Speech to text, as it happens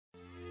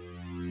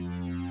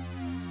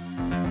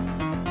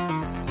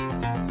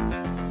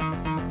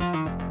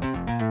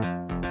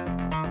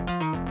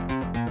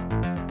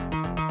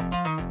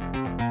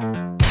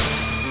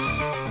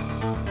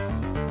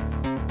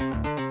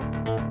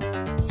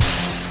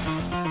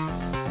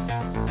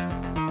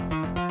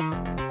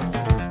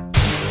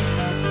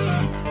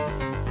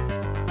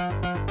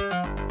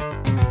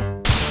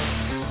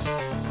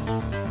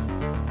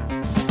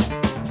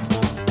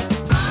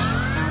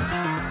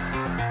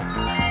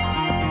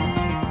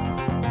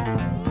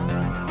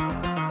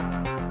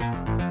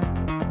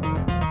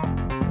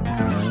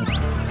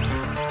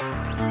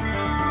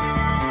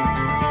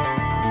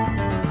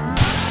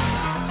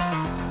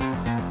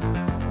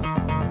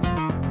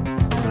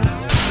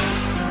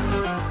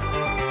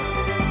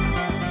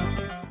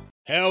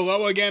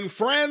Hello again,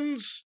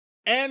 friends,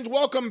 and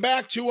welcome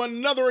back to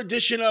another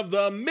edition of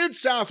the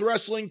Mid-South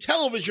Wrestling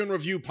Television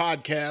Review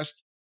Podcast,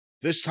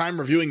 this time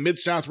reviewing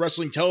Mid-South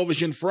Wrestling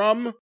Television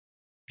from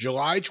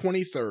July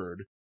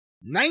 23rd,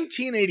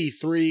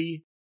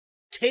 1983,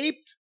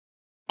 taped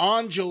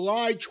on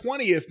July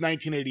 20th,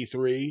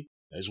 1983,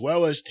 as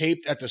well as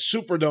taped at the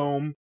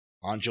Superdome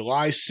on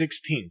July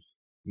 16th,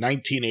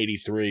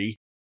 1983.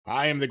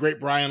 I am the great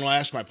Brian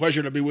Last. My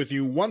pleasure to be with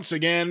you once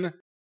again.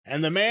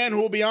 And the man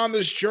who will be on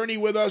this journey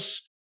with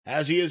us,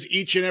 as he is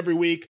each and every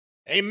week,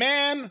 a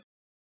man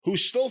who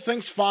still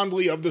thinks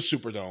fondly of the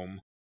Superdome,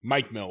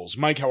 Mike Mills.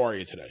 Mike, how are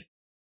you today?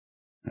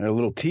 A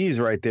little tease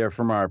right there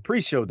from our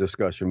pre-show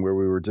discussion where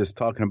we were just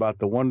talking about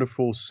the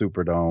wonderful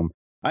Superdome.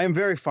 I am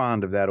very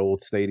fond of that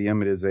old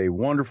stadium. It is a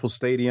wonderful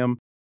stadium,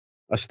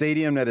 a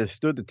stadium that has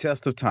stood the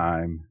test of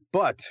time.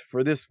 But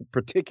for this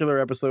particular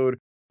episode,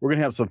 we're going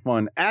to have some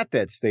fun at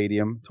that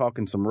stadium,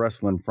 talking some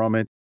wrestling from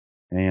it.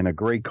 And a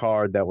great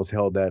card that was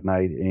held that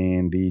night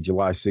in the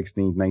July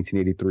 16th,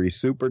 1983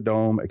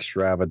 Superdome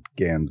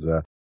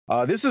Extravaganza.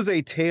 This is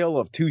a tale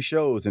of two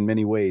shows in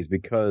many ways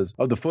because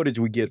of the footage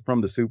we get from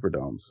the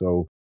Superdome.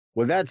 So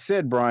with that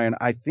said, Brian,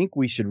 I think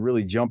we should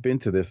really jump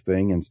into this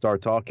thing and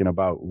start talking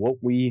about what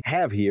we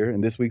have here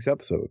in this week's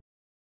episode.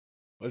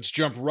 Let's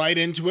jump right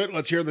into it.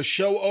 Let's hear the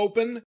show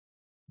open.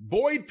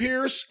 Boyd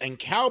Pierce and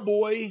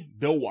Cowboy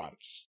Bill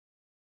Watts.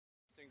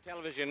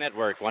 Television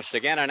Network. Once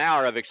again, an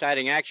hour of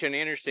exciting action,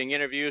 interesting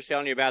interviews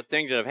telling you about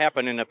things that have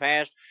happened in the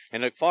past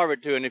and look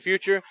forward to in the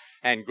future,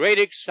 and great,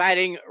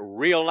 exciting,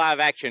 real live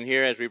action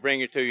here as we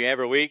bring it to you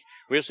every week.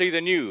 We'll see the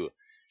new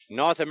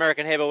North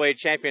American Heavyweight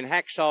Champion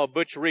Hacksaw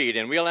Butch Reed,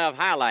 and we'll have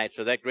highlights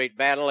of that great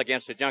battle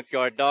against the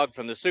Junkyard Dog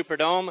from the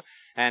Superdome,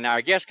 and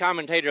our guest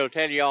commentator will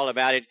tell you all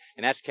about it,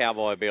 and that's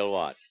Cowboy Bill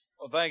Watts.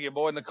 Well, thank you,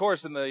 Boyd. And, of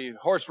course, in the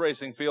horse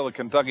racing field, the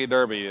Kentucky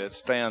Derby, it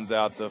stands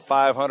out. The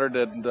 500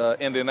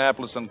 at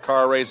Indianapolis in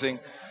car racing,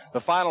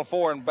 the Final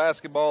Four in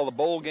basketball, the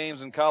bowl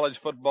games in college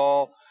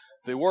football,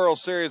 the World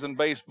Series in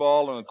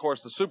baseball, and, of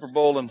course, the Super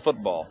Bowl in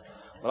football.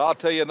 But I'll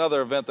tell you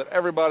another event that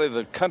everybody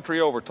the country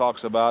over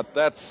talks about.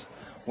 That's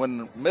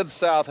when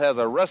Mid-South has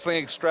a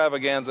wrestling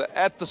extravaganza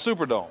at the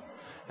Superdome.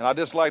 And I'd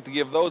just like to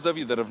give those of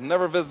you that have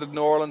never visited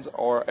New Orleans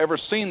or ever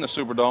seen the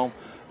Superdome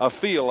a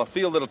feel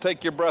that'll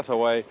take your breath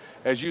away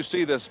as you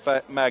see this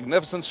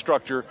magnificent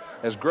structure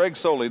as Greg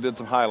Soley did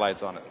some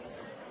highlights on it.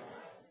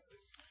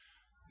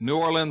 New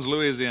Orleans,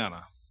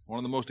 Louisiana, one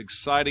of the most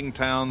exciting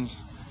towns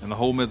in the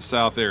whole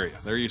Mid-South area.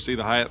 There you see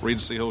the Hyatt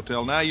Regency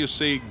Hotel. Now you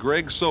see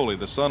Greg Soley,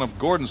 the son of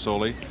Gordon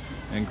Soley,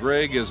 and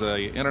Greg is an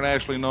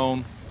internationally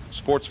known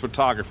sports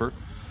photographer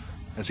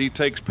as he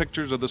takes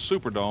pictures of the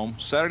Superdome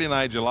Saturday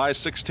night, July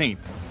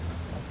 16th,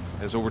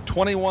 as over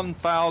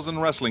 21,000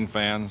 wrestling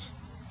fans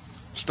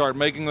start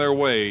making their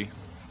way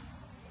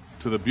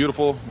to the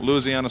beautiful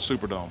Louisiana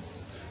Superdome.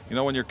 You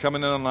know, when you're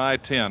coming in on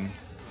I-10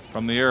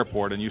 from the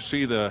airport and you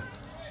see the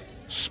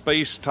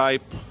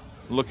space-type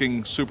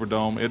looking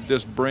Superdome, it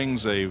just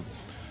brings a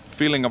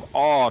feeling of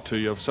awe to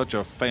you of such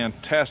a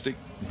fantastic,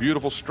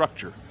 beautiful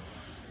structure.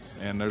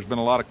 And there's been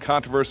a lot of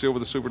controversy over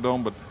the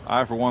Superdome, but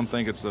I, for one,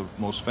 think it's the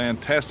most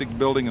fantastic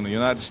building in the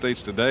United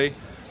States today.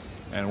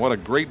 And what a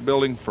great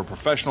building for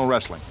professional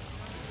wrestling.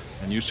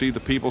 And you see the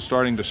people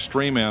starting to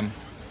stream in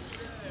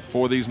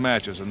for these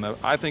matches. And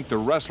I think the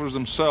wrestlers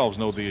themselves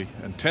know the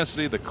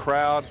intensity, the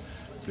crowd,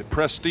 the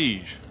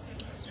prestige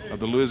of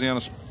the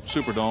Louisiana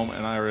Superdome,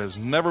 and there has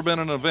never been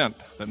an event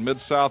that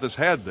Mid-South has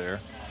had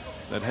there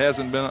that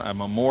hasn't been a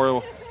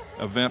memorial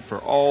event for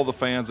all the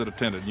fans that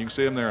attended. You can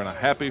see them there in a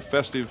happy,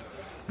 festive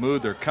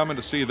mood. They're coming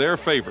to see their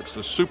favorites,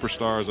 the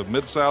superstars of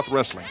Mid-South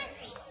Wrestling,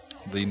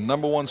 the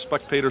number one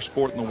spectator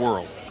sport in the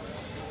world.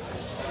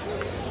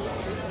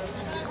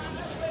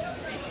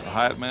 The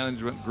Hyatt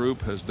Management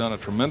Group has done a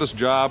tremendous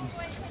job.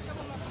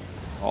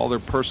 All their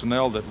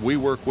personnel that we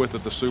work with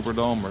at the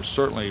Superdome are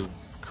certainly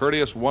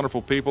courteous,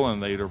 wonderful people,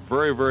 and they are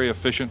very, very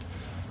efficient,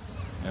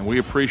 and we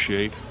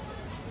appreciate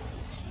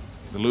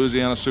the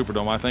Louisiana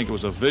Superdome. I think it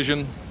was a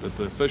vision that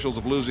the officials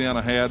of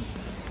Louisiana had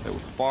that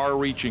with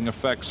far-reaching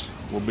effects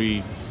will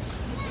be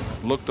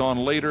looked on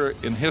later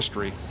in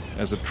history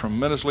as a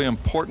tremendously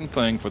important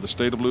thing for the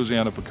state of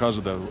Louisiana because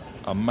of the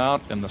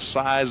amount and the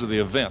size of the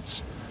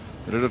events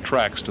that it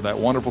attracts to that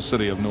wonderful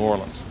city of New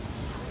Orleans.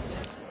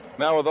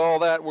 Now with all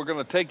that, we're going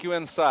to take you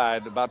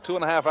inside about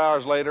 2.5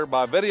 hours later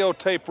by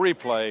videotape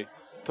replay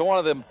to one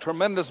of the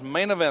tremendous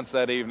main events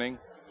that evening,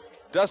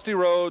 Dusty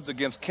Rhodes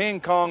against King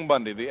Kong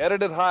Bundy, the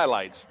edited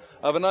highlights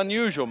of an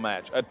unusual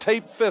match, a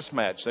tape fist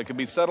match that could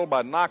be settled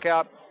by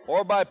knockout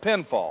or by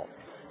pinfall.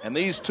 And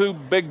these two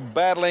big,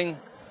 battling,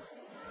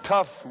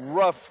 tough,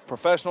 rough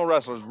professional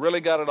wrestlers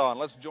really got it on.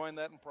 Let's join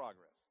that in progress.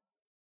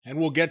 And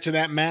we'll get to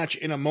that match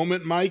in a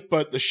moment, Mike,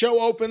 but the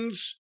show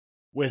opens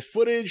with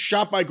footage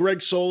shot by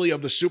Greg Soley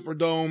of the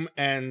Superdome,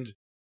 and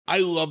I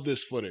love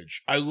this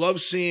footage. I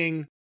love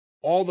seeing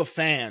all the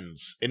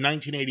fans in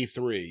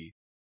 1983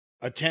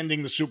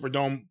 attending the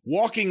Superdome,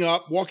 walking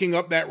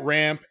up that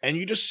ramp, and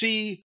you just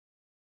see,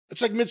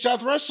 it's like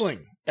Mid-South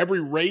Wrestling. Every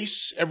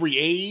race, every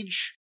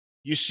age,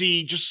 you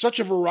see just such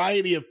a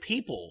variety of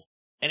people,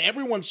 and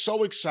everyone's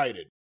so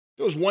excited.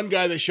 There was one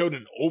guy that showed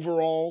in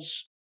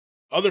overalls,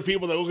 other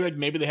people that looked like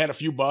maybe they had a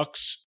few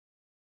bucks.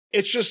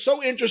 It's just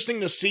so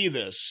interesting to see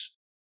this,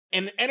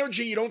 and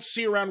energy you don't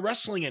see around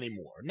wrestling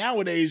anymore.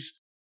 Nowadays,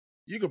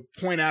 you could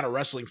point out a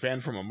wrestling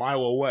fan from a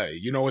mile away.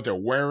 You know what they're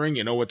wearing,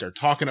 you know what they're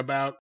talking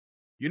about,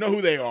 you know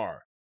who they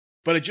are.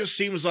 But it just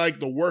seems like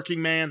the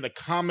working man, the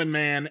common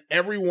man,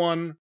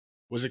 everyone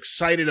was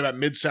excited about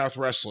Mid-South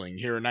Wrestling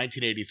here in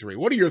 1983.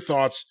 What are your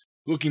thoughts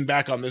looking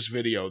back on this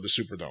video, the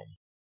Superdome?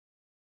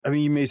 I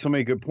mean, you made so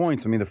many good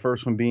points. I mean, the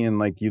first one being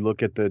like you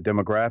look at the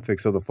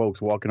demographics of the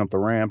folks walking up the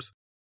ramps,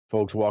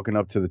 folks walking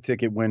up to the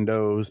ticket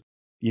windows.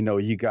 You know,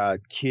 you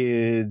got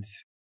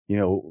kids, you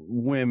know,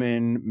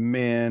 women,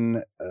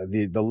 men,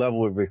 the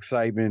level of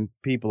excitement,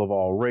 people of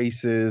all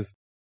races.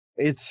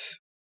 It's,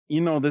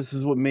 you know, this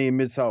is what made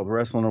Mid-South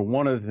Wrestling, or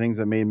one of the things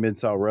that made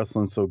Mid-South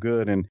Wrestling so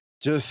good. And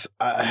just,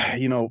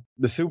 you know,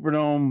 the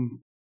Superdome,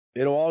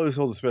 it'll always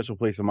hold a special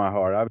place in my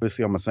heart.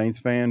 Obviously, I'm a Saints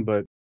fan,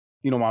 but,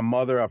 you know, my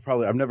mother,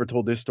 I've never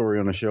told this story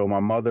on the show. My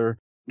mother,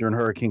 during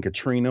Hurricane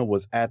Katrina,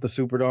 was at the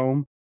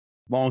Superdome.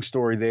 Long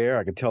story there.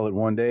 I could tell it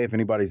one day if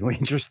anybody's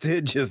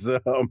interested. Just,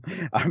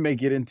 I may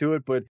get into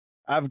it, but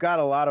I've got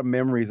a lot of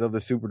memories of the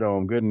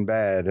Superdome, good and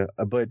bad.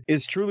 But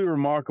it's truly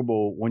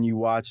remarkable when you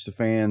watch the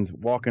fans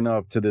walking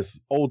up to this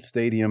old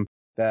stadium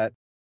that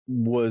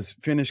was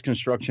finished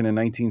construction in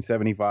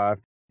 1975.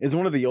 Is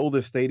one of the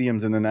oldest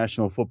stadiums in the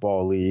National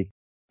Football League.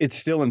 It's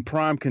still in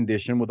prime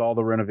condition with all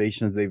the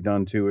renovations they've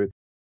done to it.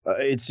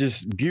 It's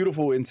just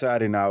beautiful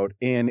inside and out.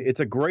 And it's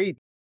a great,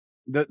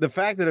 the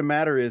fact of the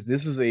matter is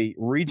this is a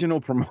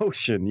regional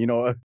promotion, you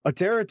know, a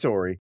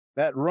territory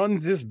that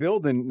runs this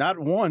building not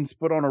once,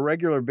 but on a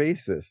regular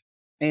basis.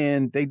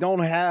 And they don't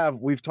have,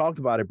 we've talked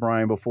about it,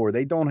 Brian, before,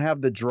 they don't have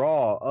the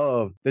draw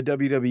of the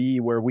WWE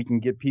where we can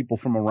get people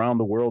from around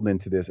the world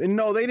into this. And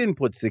no, they didn't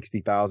put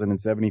 60,000 and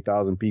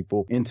 70,000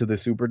 people into the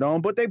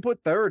Superdome, but they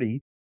put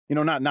 30, you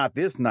know, not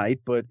this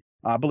night, but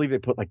I believe they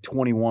put like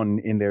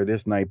 21 in there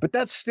this night. But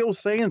that's still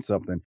saying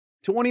something.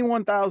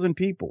 21,000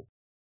 people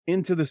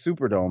into the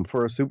Superdome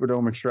for a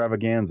Superdome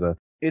extravaganza.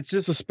 It's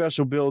just a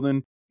special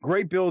building,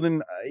 great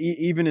building,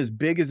 even as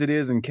big as it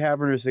is and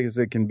cavernous as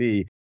it can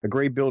be, a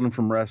great building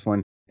from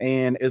wrestling.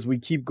 And as we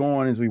keep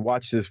going, as we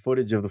watch this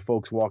footage of the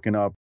folks walking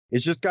up,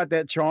 it's just got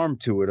that charm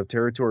to it of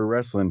territory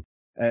wrestling.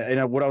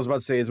 And what I was about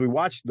to say is we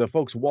watched the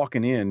folks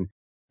walking in.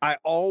 I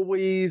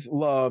always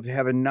loved,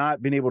 having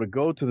not been able to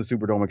go to the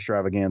Superdome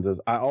extravaganzas,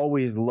 I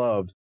always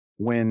loved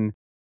when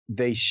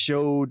they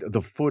showed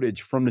the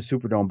footage from the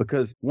Superdome,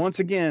 because once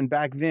again,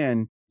 back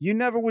then, you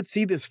never would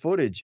see this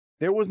footage.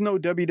 There was no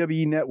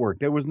WWE network.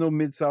 There was no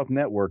Mid-South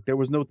network. There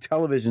was no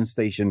television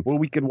station where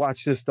we could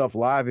watch this stuff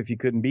live if you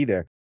couldn't be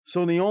there.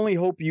 So the only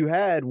hope you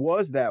had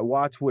was that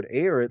Watts would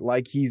air it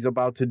like he's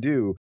about to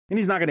do. And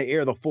he's not going to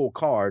air the full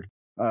card,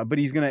 but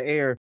he's going to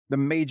air the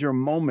major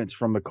moments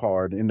from the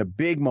card and the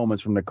big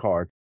moments from the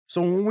card.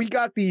 So when we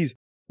got these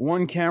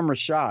one camera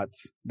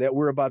shots that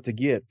we're about to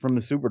get from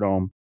the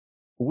Superdome,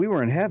 we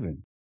were in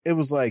heaven. It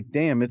was like,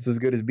 damn, it's as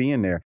good as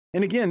being there.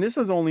 And again, this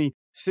is only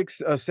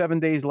 7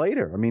 days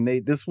later. I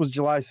mean, this was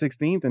July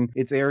 16th and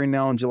it's airing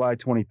now on July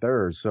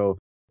 23rd. So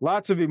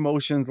lots of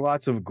emotions,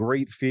 lots of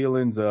great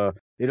feelings.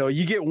 You know,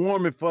 you get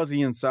warm and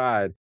fuzzy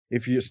inside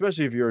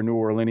especially if you're a New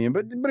Orleanian,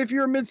 but if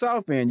you're a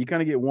Mid-South fan, you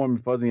kind of get warm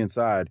and fuzzy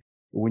inside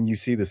when you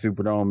see the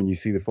Superdome and you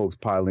see the folks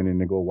piling in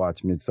to go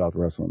watch Mid-South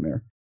Wrestling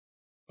there.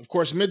 Of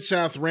course,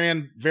 Mid-South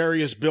ran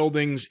various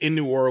buildings in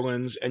New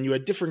Orleans, and you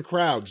had different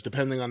crowds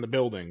depending on the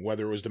building,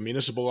 whether it was the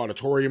Municipal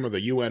Auditorium or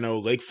the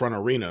UNO Lakefront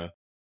Arena.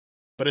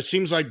 But it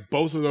seems like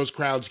both of those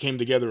crowds came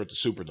together at the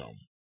Superdome.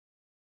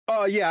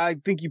 Yeah, I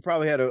think you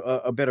probably had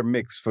a better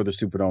mix for the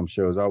Superdome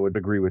shows. I would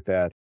agree with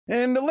that.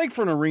 And the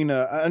Lakefront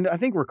Arena, and I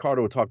think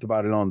Ricardo talked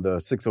about it on the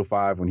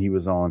 605 when he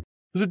was on.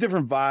 It was a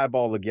different vibe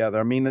altogether.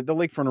 I mean, the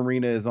Lakefront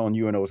Arena is on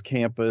UNO's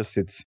campus.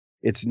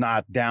 It's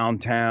not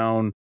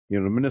downtown. You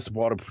know, the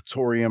Municipal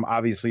Auditorium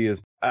obviously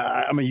is,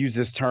 I'm going to use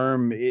this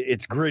term,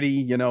 it's gritty,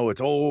 you know,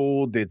 it's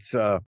old, it's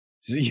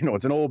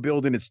an old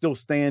building, it's still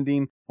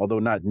standing, although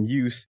not in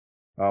use.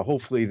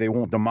 Hopefully they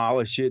won't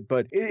demolish it,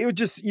 but it would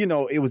just, you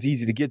know, it was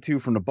easy to get to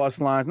from the bus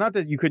lines. Not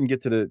that you couldn't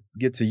get to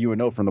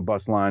UNO from the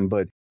bus line,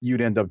 but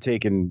you'd end up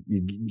having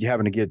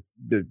to get,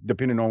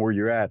 depending on where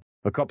you're at,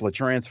 a couple of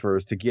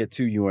transfers to get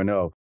to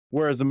UNO.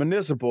 Whereas the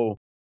Municipal,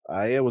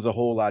 it was a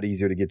whole lot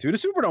easier to get to. The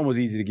Superdome was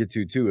easy to get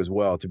to too, as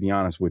well, to be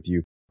honest with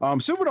you.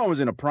 Superdome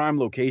is in a prime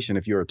location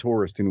if you're a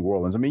tourist to New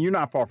Orleans. I mean, you're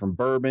not far from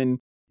Bourbon.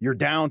 You're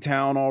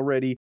downtown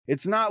already.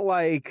 It's not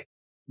like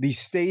these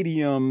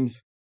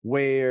stadiums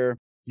where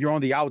you're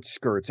on the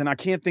outskirts. And I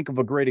can't think of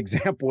a great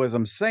example as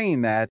I'm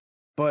saying that,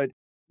 but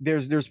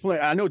there's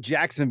plenty. I know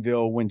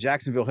Jacksonville, when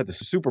Jacksonville had the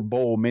Super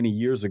Bowl many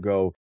years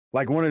ago,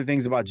 like one of the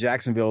things about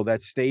Jacksonville,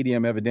 that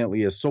stadium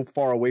evidently is so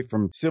far away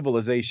from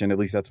civilization. At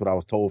least that's what I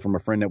was told from a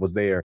friend that was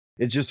there.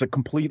 It's just a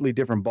completely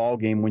different ball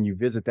game when you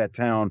visit that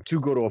town to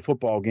go to a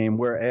football game.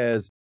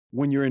 Whereas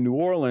when you're in New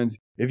Orleans,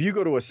 if you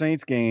go to a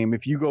Saints game,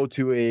 if you go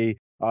to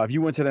if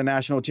you went to the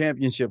national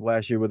championship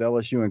last year with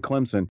LSU and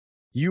Clemson,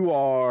 you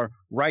are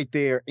right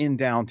there in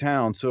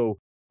downtown. So,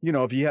 you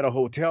know, if you had a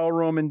hotel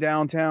room in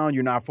downtown,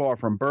 you're not far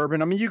from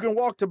Bourbon. I mean, you can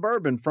walk to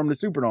Bourbon from the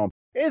Superdome.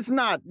 It's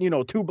not,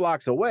 2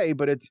 blocks away,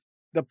 but it's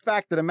the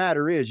fact of the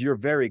matter is you're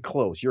very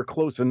close. You're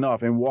close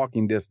enough in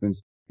walking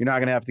distance. You're not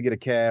going to have to get a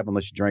cab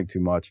unless you drink too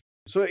much.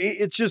 So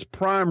it's just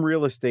prime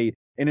real estate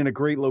and in a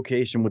great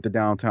location with the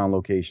downtown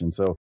location.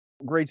 So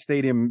great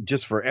stadium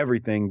just for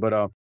everything.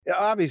 But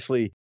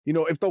obviously,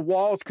 if the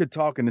walls could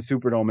talk in the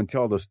Superdome and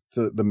tell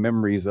the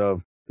memories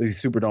of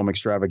these Superdome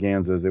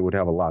extravaganzas, they would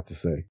have a lot to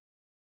say.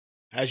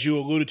 As you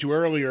alluded to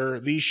earlier,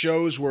 these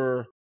shows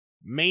were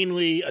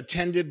mainly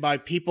attended by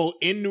people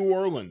in New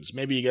Orleans.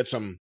 Maybe you get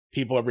some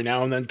people every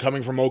now and then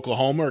coming from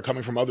Oklahoma or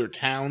coming from other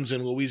towns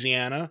in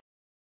Louisiana.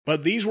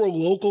 But these were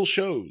local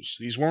shows.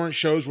 These weren't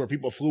shows where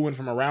people flew in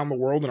from around the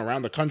world and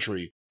around the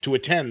country to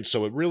attend.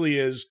 So it really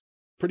is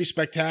pretty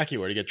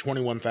spectacular to get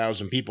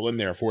 21,000 people in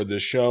there for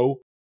this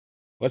show.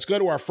 Let's go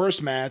to our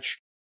first match.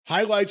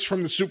 Highlights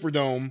from the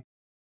Superdome.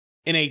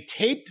 In a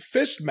taped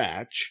fist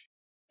match,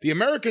 the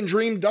American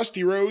Dream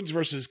Dusty Rhodes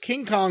versus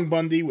King Kong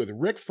Bundy with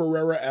Rick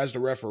Ferreira as the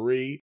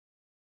referee.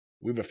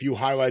 We have a few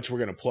highlights we're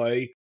going to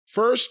play.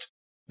 First,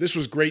 this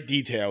was great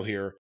detail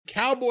here.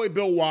 Cowboy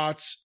Bill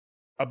Watts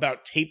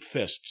about taped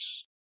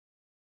fists.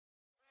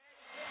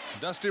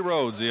 Dusty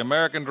Rhodes, the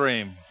American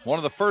Dream, one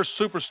of the first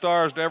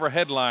superstars to ever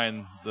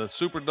headline the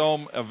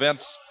Superdome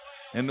events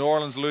in New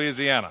Orleans,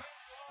 Louisiana,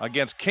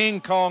 against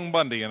King Kong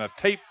Bundy in a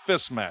taped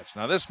fist match.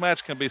 Now, this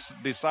match can be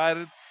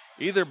decided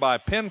either by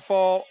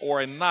pinfall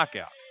or a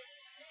knockout.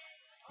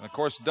 And of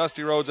course,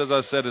 Dusty Rhodes, as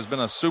I said, has been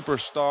a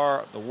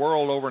superstar the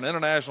world over, an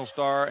international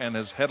star, and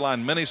has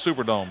headlined many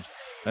Superdomes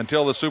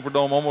until the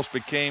Superdome almost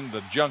became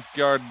the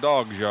junkyard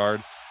dog's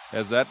yard,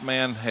 as that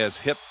man has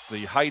hit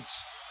the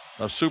heights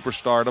of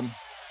superstardom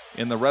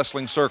in the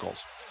wrestling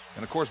circles.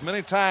 And of course,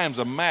 many times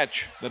a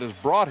match that is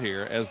brought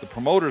here as the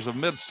promoters of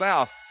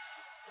Mid-South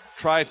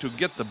try to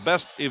get the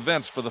best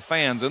events for the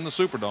fans in the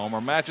Superdome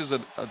are matches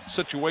that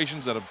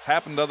situations that have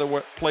happened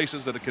other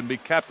places that it can be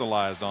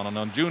capitalized on. And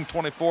on June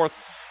 24th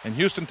in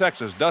Houston,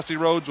 Texas, Dusty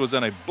Rhodes was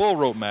in a bull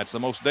rope match, the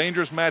most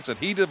dangerous match that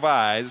he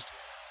devised,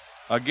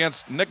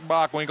 against Nick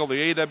Bockwinkel,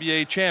 the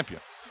AWA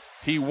champion.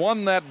 He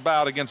won that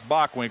bout against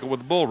Bockwinkel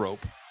with bull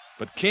rope,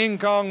 but King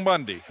Kong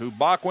Bundy, who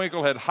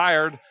Bockwinkel had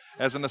hired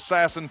as an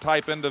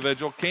assassin-type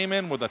individual, came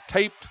in with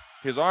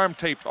his arm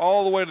taped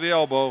all the way to the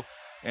elbow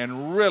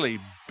and really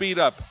beat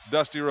up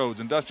Dusty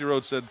Rhodes. And Dusty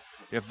Rhodes said,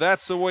 if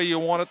that's the way you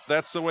want it,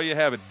 that's the way you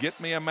have it. Get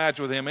me a match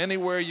with him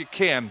anywhere you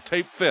can,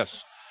 taped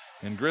fists.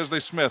 And Grizzly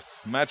Smith,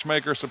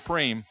 matchmaker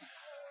supreme,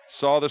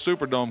 saw the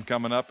Superdome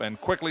coming up and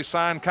quickly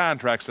signed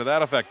contracts to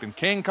that effect. And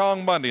King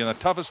Kong Bundy, in the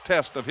toughest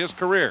test of his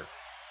career,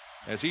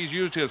 as he's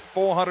used his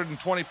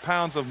 420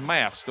 pounds of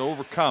mass to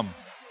overcome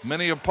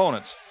many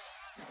opponents,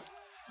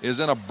 is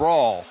in a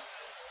brawl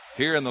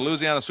here in the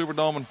Louisiana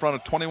Superdome in front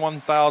of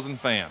 21,000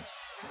 fans.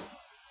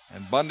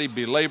 And Bundy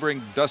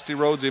belaboring Dusty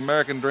Rhodes, the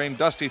American Dream.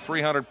 Dusty,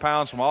 300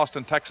 pounds, from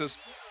Austin, Texas,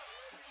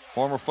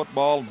 former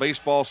football and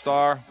baseball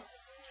star,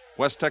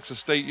 West Texas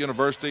State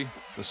University,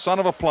 the son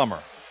of a plumber,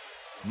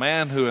 a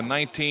man who in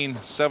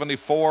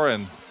 1974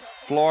 in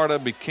Florida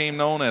became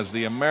known as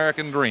the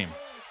American Dream.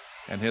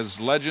 And his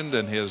legend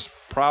and his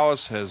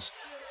prowess has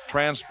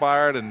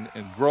transpired and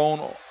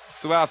grown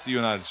throughout the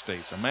United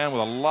States. A man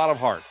with a lot of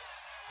heart,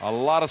 a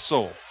lot of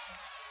soul.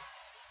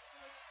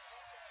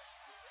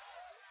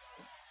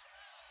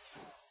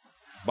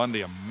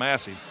 Bundy, a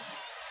massive,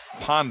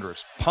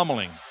 ponderous,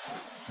 pummeling,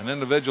 an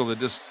individual that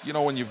just,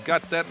 when you've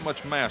got that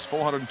much mass,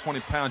 420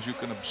 pounds, you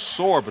can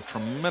absorb a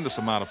tremendous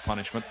amount of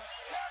punishment.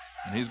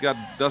 And he's got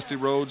Dusty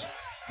Rhodes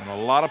in a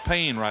lot of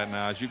pain right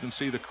now, as you can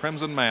see the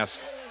crimson mask.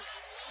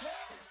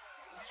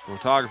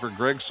 Photographer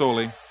Greg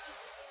Soley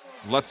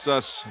lets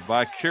us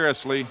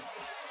vicariously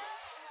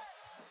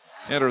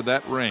enter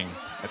that ring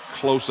at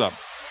close-up.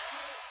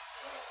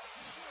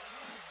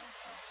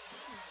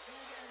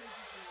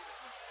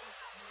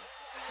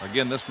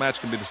 Again, this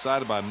match can be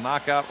decided by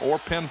knockout or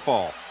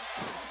pinfall.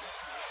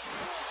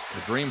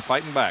 The Dream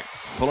fighting back,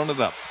 pulling it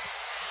up,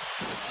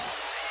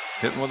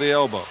 hitting with the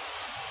elbow,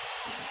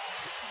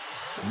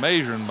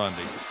 measuring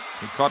Bundy.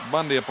 He caught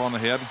Bundy up on the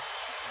head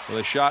with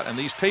a shot, and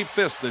these tape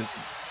fists,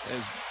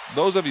 as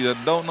those of you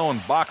that don't know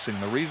in boxing,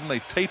 the reason they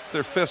tape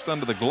their fist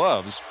under the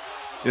gloves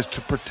is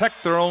to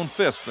protect their own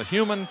fists. The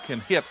human can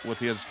hit with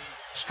his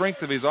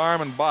strength of his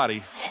arm and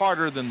body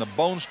harder than the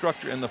bone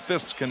structure in the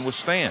fists can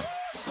withstand.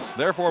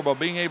 Therefore, by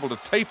being able to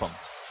tape them,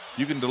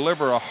 you can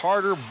deliver a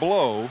harder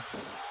blow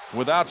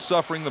without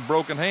suffering the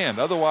broken hand.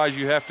 Otherwise,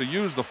 you have to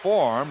use the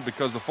forearm,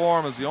 because the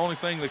forearm is the only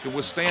thing that can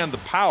withstand the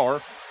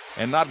power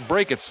and not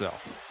break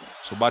itself.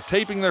 So by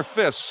taping their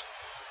fists,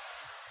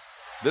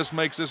 this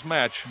makes this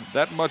match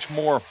that much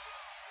more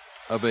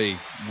of a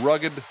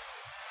rugged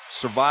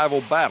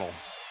survival battle.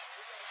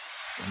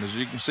 And as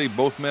you can see,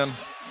 both men,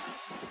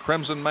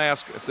 crimson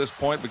mask at this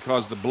point,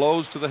 because the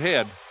blows to the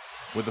head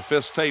with the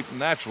fist taped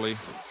naturally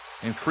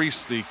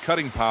increase the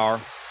cutting power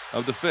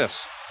of the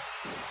fists.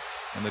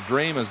 And the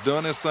Dream is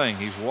doing his thing.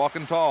 He's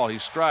walking tall,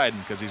 he's striding,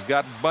 because he's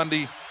got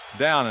Bundy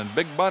down. And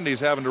Big Bundy's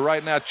having to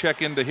right now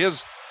check into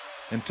his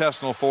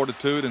intestinal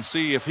fortitude and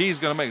see if he's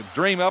going to make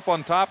Dream up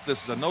on top.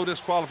 This is a no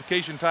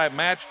disqualification type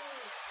match,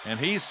 and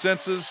he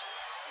senses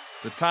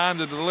the time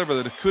to deliver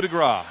the coup de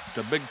grace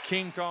to Big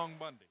King Kong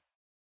Bundy.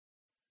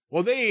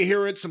 Well, there you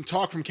hear it. Some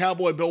talk from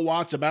Cowboy Bill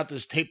Watts about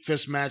this tape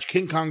fist match,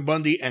 King Kong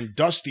Bundy and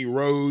Dusty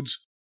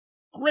Rhodes.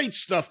 Great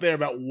stuff there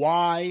about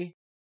why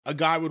a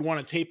guy would want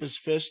to tape his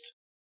fist,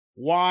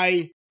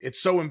 why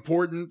it's so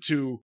important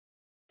to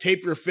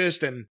tape your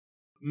fist and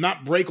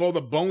not break all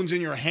the bones in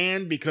your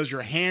hand because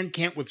your hand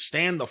can't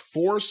withstand the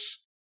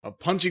force of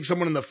punching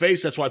someone in the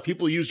face. That's why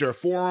people use their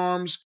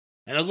forearms.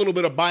 And a little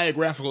bit of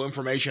biographical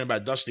information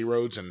about Dusty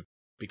Rhodes and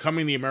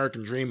becoming the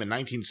American Dream in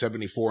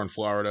 1974 in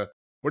Florida.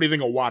 What do you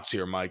think of Watts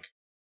here, Mike?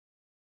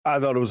 I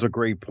thought it was a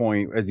great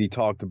point as he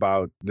talked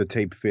about the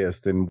tape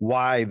fist and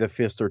why the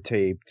fists are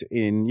taped.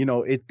 And,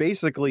 it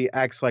basically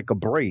acts like a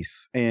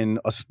brace and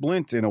a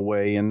splint in a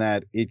way, in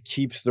that it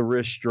keeps the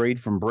wrist straight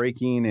from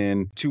breaking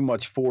and too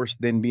much force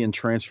then being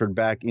transferred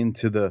back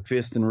into the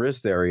fist and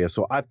wrist area.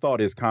 So I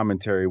thought his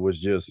commentary was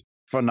just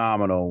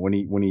phenomenal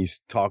when he's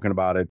talking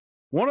about it.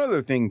 One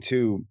other thing,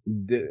 too,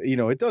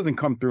 it doesn't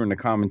come through in the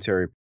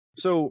commentary.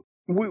 So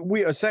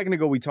we a second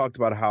ago, we talked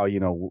about how,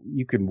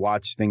 you can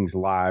watch things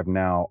live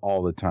now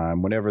all the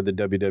time. Whenever the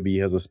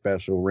WWE has a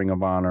special, Ring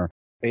of Honor,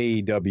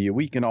 AEW,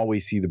 we can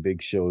always see the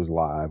big shows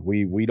live.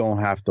 We don't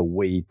have to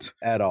wait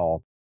at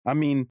all. I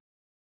mean,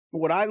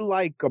 what I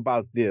like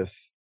about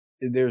this,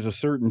 there's a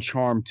certain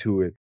charm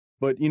to it.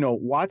 But,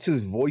 Watts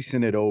is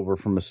voicing it over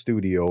from a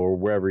studio or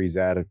wherever he's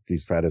at, if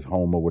he's at his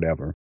home or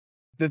whatever.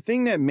 The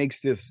thing that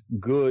makes this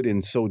good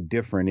and so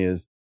different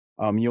is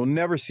you'll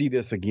never see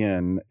this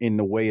again in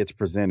the way it's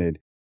presented.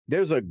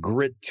 There's a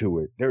grit to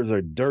it. There's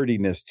a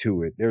dirtiness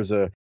to it.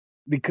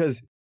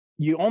 Because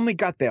you only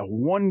got that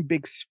one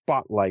big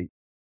spotlight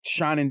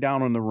shining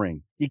down on the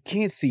ring. You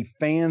can't see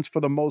fans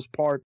for the most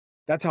part.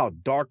 That's how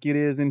dark it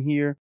is in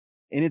here.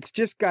 And it's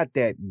just got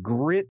that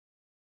grit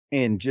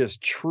and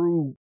just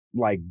true,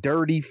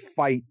 dirty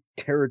fight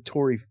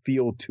territory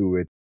feel to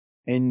it.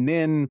 And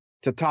then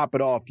to top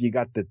it off, you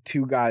got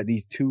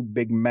these two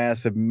big,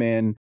 massive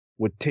men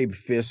with taped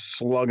fists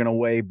slugging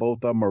away. Both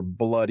of them are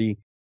bloody.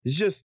 It's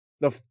just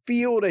the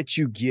feel that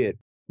you get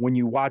when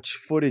you watch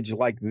footage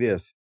like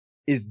this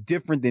is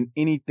different than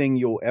anything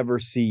you'll ever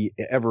see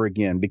ever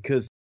again,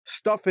 because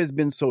stuff has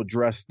been so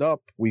dressed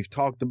up. We've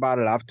talked about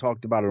it. I've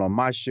talked about it on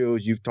my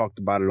shows. You've talked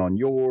about it on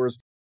yours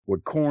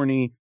with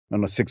Corny.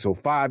 On the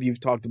 605,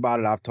 you've talked about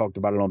it. I've talked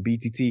about it on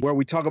BTT, where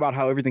we talk about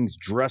how everything's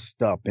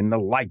dressed up and the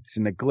lights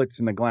and the glitz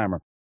and the glamour.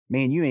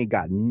 Man, you ain't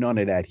got none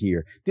of that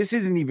here. This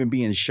isn't even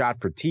being shot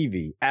for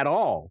TV at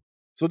all.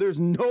 So there's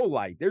no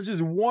light. There's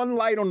just one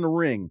light on the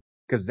ring,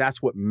 because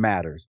that's what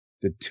matters.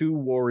 The two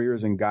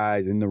warriors and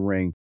guys in the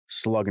ring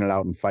slugging it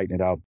out and fighting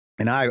it out.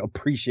 And I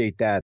appreciate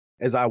that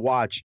as I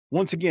watch,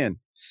 once again,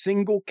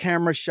 single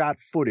camera shot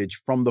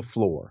footage from the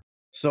floor.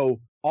 So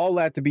all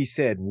that to be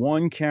said,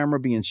 one camera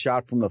being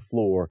shot from the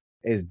floor,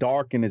 as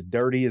dark and as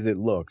dirty as it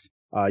looks,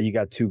 you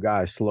got two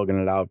guys slugging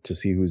it out to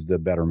see who's the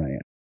better man.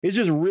 It's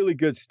just really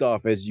good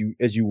stuff as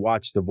you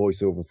watch the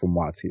voiceover from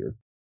Watts here.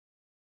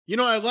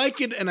 I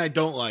like it and I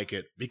don't like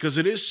it, because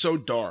it is so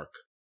dark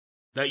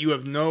that you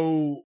have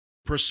no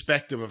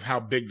perspective of how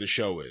big the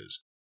show is.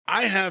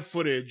 I have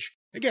footage,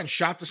 again,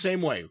 shot the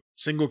same way.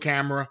 Single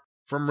camera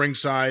from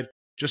ringside,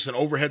 just an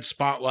overhead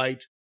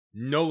spotlight,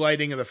 no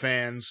lighting of the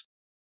fans,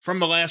 from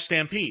the last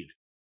Stampede,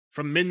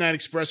 from Midnight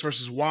Express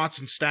versus Watts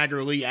and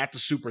Stagger Lee at the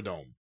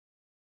Superdome.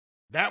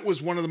 That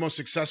was one of the most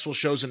successful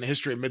shows in the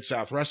history of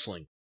Mid-South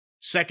Wrestling.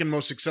 Second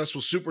most successful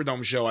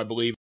Superdome show, I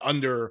believe,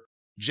 under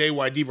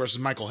JYD versus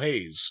Michael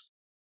Hayes.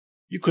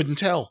 You couldn't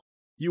tell.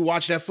 You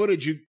watch that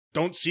footage, you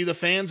don't see the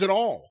fans at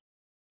all.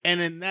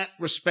 And in that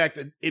respect,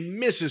 it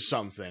misses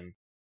something.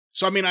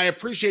 So, I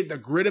appreciate the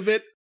grit of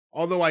it,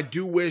 although I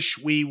do wish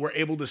we were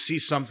able to see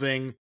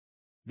something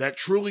that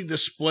truly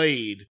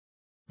displayed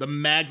the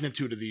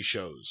magnitude of these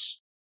shows.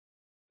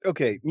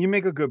 Okay, you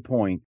make a good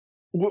point.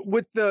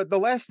 With the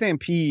last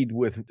Stampede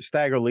with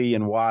Stagger Lee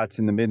and Watts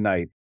in the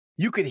Midnight,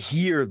 you could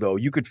hear, though,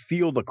 you could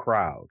feel the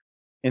crowd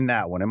in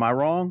that one. Am I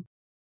wrong?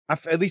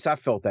 At least I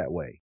felt that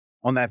way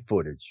on that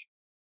footage.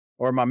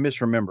 Or am I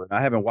misremembering?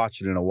 I haven't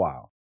watched it in a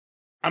while.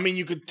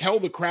 You could tell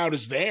the crowd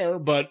is there,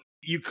 but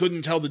you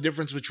couldn't tell the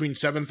difference between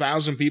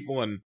 7,000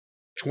 people and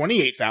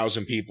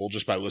 28,000 people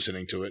just by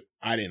listening to it,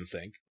 I didn't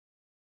think.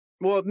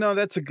 Well, no,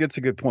 that's a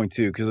good point,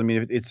 too, because,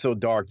 if it's so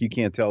dark, you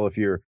can't tell if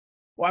you're...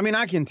 Well,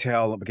 I can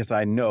tell because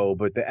I know,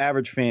 but the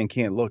average fan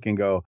can't look and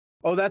go,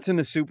 oh, that's in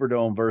the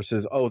Superdome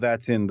versus, oh,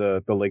 that's in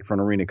the Lakefront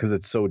Arena, because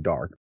it's so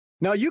dark.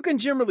 Now, you can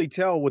generally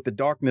tell with the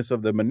darkness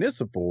of the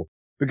Municipal,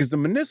 because the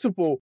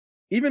Municipal,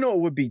 even though it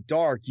would be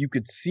dark, you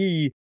could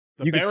see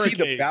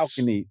the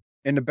balcony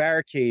and the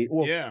barricade.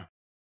 Well, yeah,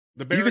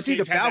 the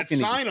barricades had that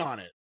sign on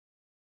it.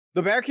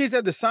 The barricades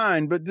had the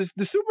sign, but the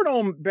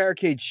Superdome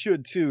barricade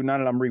should too. Now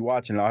that I'm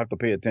rewatching it, I'll have to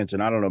pay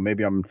attention. I don't know,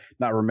 maybe I'm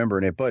not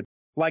remembering it, but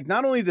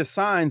not only the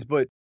signs,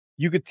 but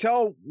you could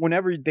tell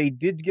whenever they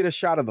did get a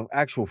shot of the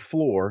actual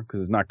floor,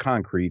 because it's not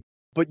concrete,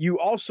 but you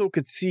also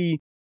could see,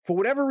 for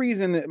whatever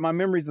reason, my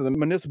memories of the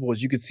Municipal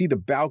is you could see the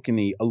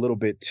balcony a little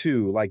bit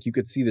too. Like you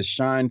could see the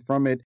shine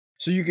from it.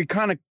 So you could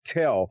kind of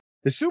tell.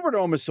 The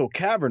Superdome is so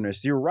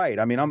cavernous. You're right.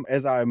 I mean,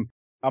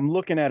 I'm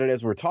looking at it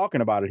as we're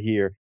talking about it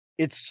here.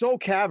 It's so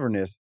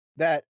cavernous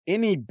that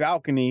any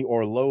balcony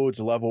or loge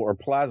level or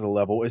plaza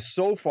level is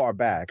so far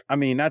back. I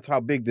mean, that's how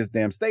big this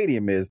damn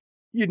stadium is.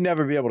 You'd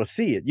never be able to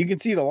see it. You can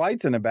see the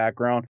lights in the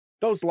background.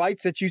 Those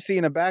lights that you see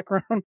in the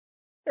background,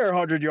 they're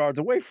 100 yards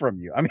away from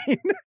you. I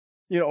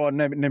mean, or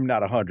maybe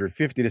not 100,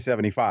 50 to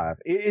 75.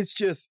 It's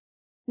just,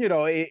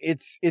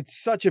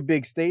 it's such a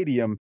big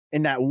stadium,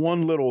 and that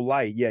one little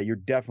light, yeah, you're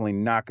definitely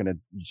not going to,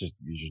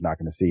 you're just not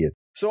going to see it.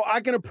 So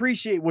I can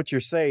appreciate what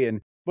you're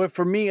saying, but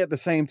for me at the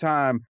same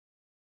time,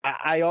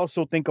 I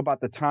also think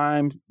about the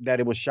time that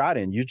it was shot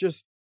in.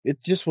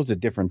 It just was a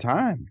different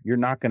time. You're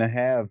not going to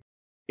have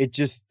it.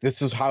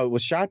 This is how it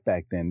was shot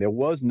back then. There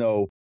was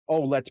no,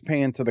 let's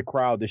pan to the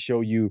crowd to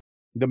show you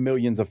the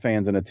millions of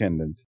fans in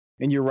attendance.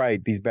 And you're right.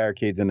 These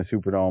barricades in the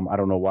Superdome, I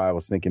don't know why I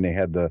was thinking they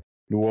had the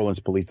New Orleans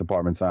Police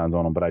Department signs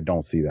on them, but I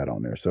don't see that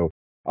on there. So,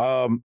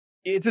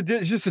 it's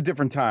just a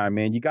different time,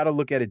 man. You got to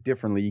look at it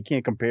differently. You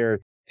can't compare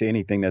it to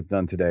anything that's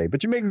done today.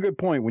 But you make a good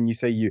point when you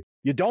say you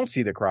don't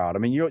see the crowd. I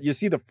mean, you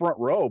see the front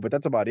row, but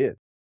that's about it.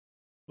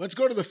 Let's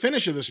go to the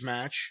finish of this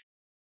match.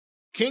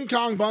 King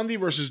Kong Bundy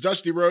versus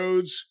Dusty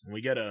Rhodes. And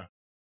we get a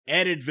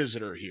added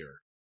visitor here.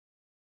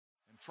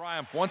 And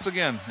triumph once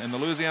again in the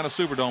Louisiana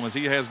Superdome, as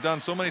he has done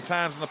so many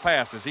times in the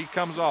past, as he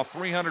comes off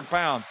 300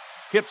 pounds,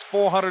 hits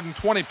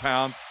 420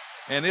 pounds,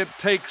 and it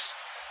takes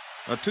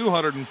a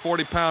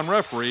 240-pound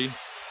referee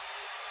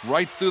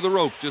right through the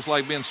ropes, just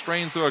like being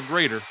strained through a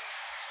grater.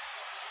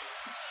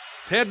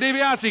 Ted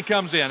DiBiase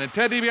comes in, and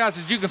Ted DiBiase,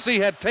 as you can see,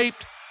 had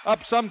taped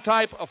up some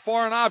type of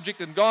foreign object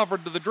and gone for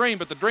to the Dream,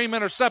 but the Dream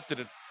intercepted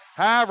it.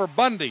 However,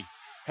 Bundy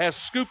has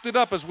scooped it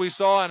up, as we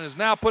saw, and is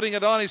now putting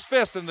it on his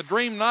fist, and the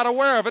Dream not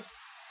aware of it,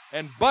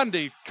 and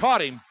Bundy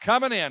caught him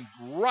coming in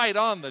right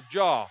on the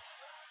jaw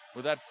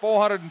with that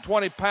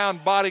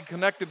 420-pound body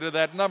connected to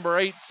that number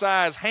 8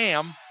 size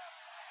ham.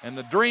 And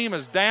the Dream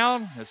is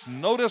down. It's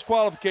no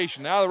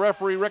disqualification. Now the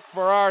referee, Rick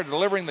Farrar,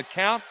 delivering the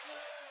count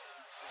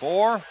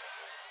for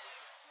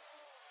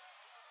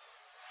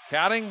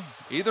counting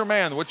either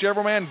man.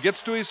 Whichever man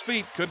gets to his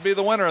feet could be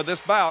the winner of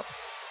this bout.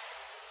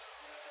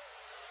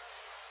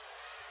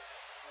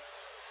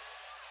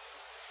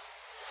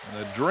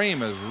 And the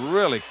Dream is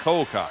really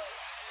cold-cocked.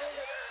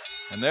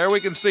 And there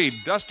we can see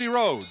Dusty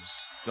Rhodes,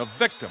 the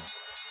victim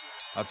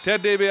of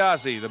Ted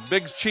DiBiase. The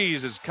big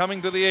cheese is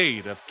coming to the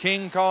aid of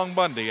King Kong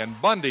Bundy,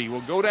 and Bundy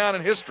will go down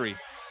in history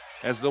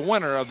as the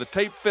winner of the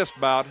tape fist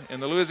bout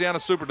in the Louisiana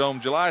Superdome,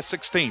 July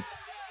 16th,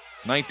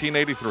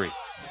 1983.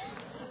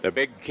 The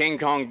big King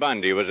Kong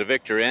Bundy was a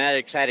victor in that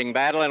exciting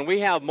battle, and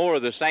we have more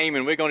of the same,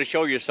 and we're going to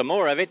show you some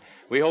more of it.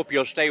 We hope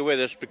you'll stay with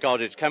us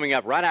because it's coming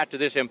up right after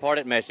this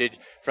important message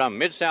from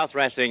Mid-South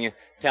Wrestling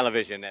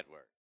Television Network.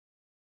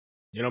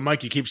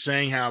 Mike, you keep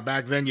saying how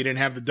back then you didn't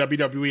have the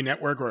WWE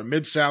Network or a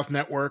Mid-South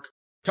Network.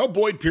 Tell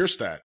Boyd Pierce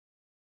that.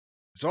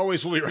 As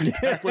always, we'll be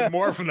right back with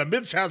more from the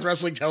Mid-South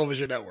Wrestling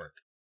Television Network.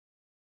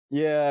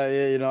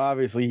 Yeah,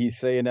 obviously he's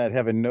saying that,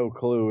 having no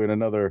clue in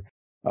another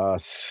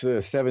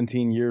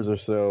 17 years or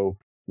so,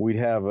 we'd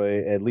have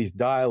at least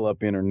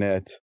dial-up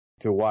internet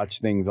to watch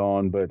things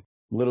on. But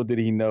little did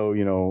he know,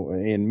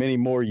 in many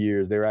more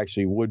years, there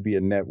actually would be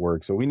a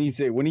network. So when he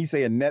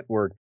say a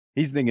network,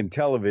 he's thinking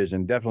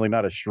television, definitely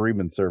not a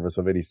streaming service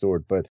of any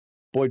sort. But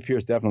Boyd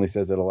Pierce definitely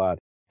says it a lot.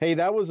 Hey,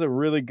 that was a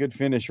really good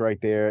finish right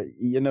there.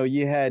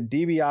 You had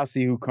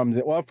DiBiase who comes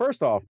in. Well,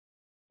 first off,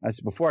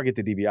 before I get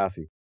to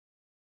DiBiase,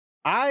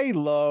 I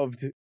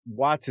loved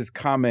Watts'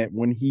 comment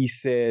when he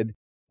said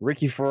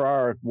Ricky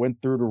Farrar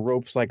went through the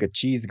ropes like a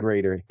cheese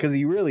grater, because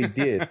he really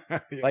did. Yeah.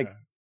 Like,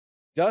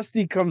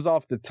 Dusty comes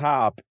off the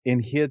top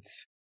and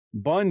hits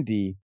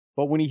Bundy,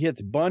 but when he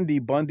hits Bundy,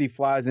 Bundy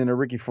flies into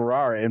Ricky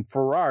Farrar, and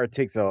Farrar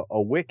takes a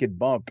wicked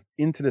bump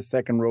into the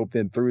second rope,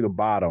 then through the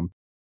bottom.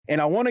 And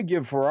I want to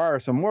give Farrar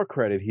some more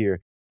credit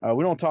here.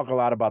 We don't talk a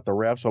lot about the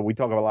refs, so we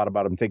talk a lot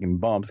about him taking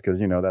bumps because,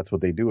 that's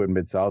what they do in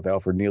Mid-South.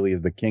 Alfred Neely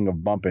is the king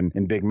of bumping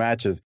in big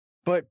matches.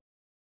 But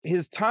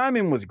his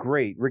timing was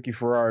great, Ricky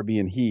Farrar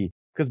being he,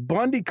 because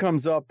Bundy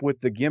comes up with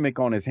the gimmick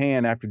on his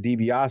hand after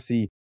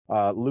DiBiase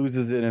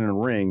loses it in a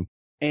ring.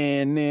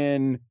 And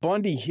then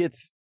Bundy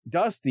hits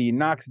Dusty,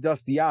 knocks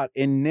Dusty out.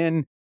 And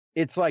then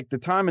it's like the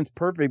timing's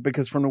perfect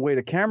because from the way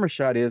the camera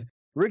shot is,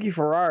 Ricky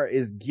Farrar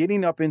is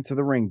getting up into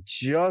the ring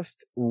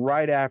just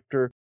right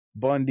after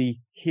Bundy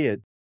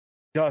hit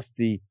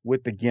Dusty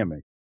with the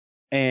gimmick.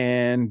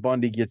 And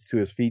Bundy gets to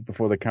his feet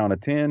before the count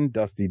of 10.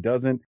 Dusty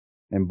doesn't,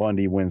 and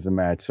Bundy wins the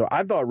match. So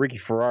I thought Ricky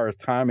Farrar's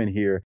timing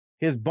here,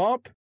 his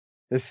bump,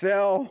 the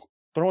sell,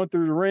 throwing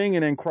through the ring,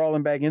 and then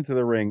crawling back into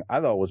the ring,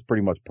 I thought was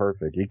pretty much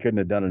perfect. He couldn't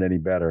have done it any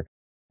better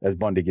as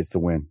Bundy gets the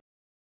win.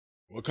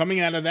 Well, coming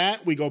out of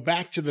that, we go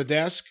back to the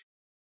desk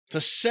to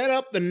set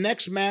up the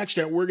next match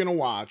that we're going to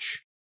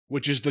watch,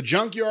 which is the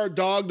Junkyard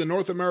Dog, the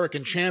North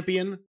American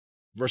champion,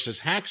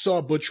 versus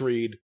Hacksaw Butch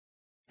Reed.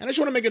 And I just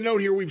want to make a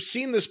note here. We've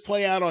seen this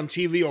play out on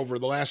TV over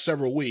the last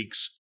several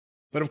weeks.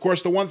 But of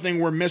course, the one thing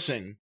we're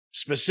missing,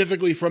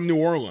 specifically from New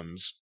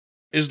Orleans,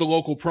 is the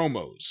local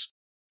promos.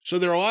 So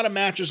there are a lot of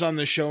matches on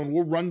this show, and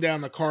we'll run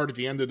down the card at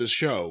the end of this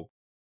show.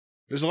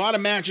 There's a lot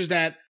of matches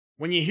that,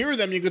 when you hear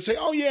them, you could say,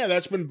 oh yeah,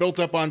 that's been built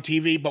up on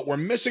TV, but we're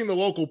missing the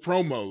local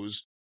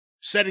promos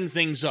setting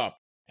things up.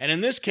 And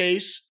in this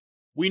case,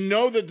 we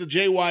know that the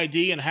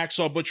JYD and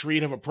Hacksaw Butch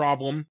Reed have a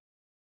problem,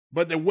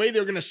 but the way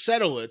they're going to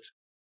settle it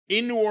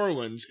in New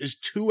Orleans is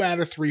 2 out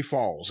of 3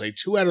 falls, a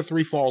 2 out of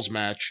 3 falls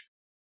match.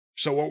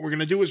 So what we're going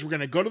to do is we're going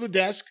to go to the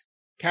desk,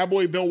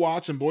 Cowboy Bill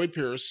Watts and Boyd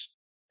Pierce,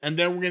 and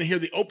then we're going to hear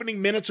the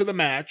opening minutes of the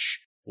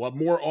match. We'll have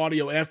more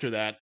audio after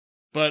that,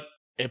 but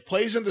it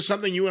plays into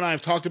something you and I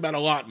have talked about a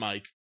lot,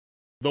 Mike.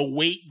 The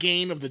weight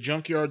gain of the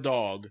Junkyard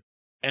Dog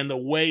and the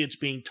way it's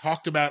being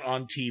talked about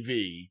on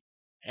TV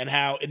and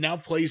how it now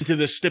plays into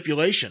this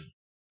stipulation.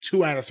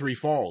 2 out of 3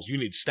 falls. You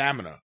need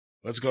stamina.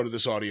 Let's go to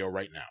this audio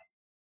right now.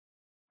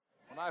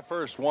 When I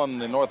first won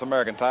the North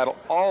American title,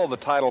 all the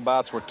title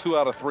bouts were 2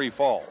 out of 3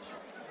 falls.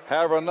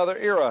 However, another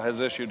era has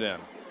issued in,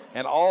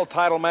 and all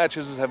title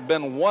matches have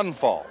been 1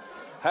 fall.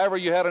 However,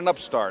 you had an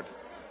upstart,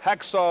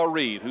 Hacksaw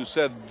Reed, who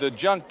said, the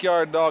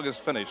Junkyard Dog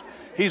is finished.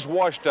 He's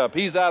washed up,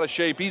 he's out of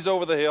shape, he's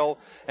over the hill,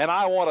 and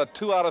I want a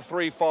 2 out of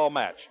 3 fall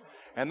match.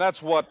 And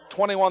that's what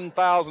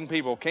 21,000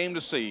 people came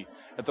to see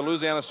at the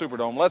Louisiana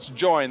Superdome. Let's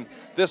join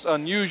this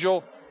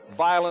unusual,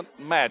 violent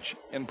match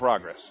in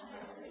progress.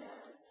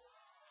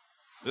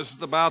 This is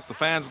the bout the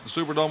fans at the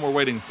Superdome were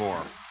waiting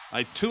for.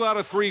 A 2 out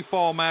of 3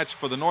 fall match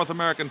for the North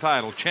American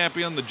title.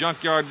 Champion, the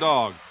Junkyard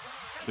Dog.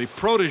 The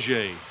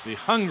protege, the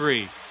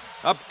hungry,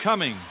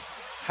 upcoming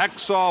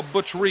Hacksaw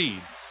Butch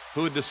Reed,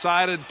 who had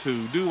decided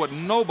to do what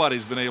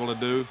nobody's been able to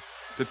do,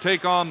 to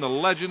take on the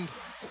legend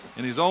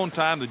in his own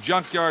time, the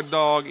Junkyard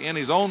Dog, in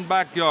his own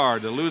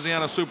backyard, the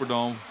Louisiana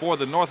Superdome, for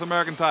the North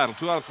American title.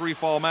 2 out of 3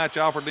 fall match,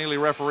 Alfred Neely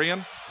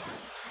refereeing.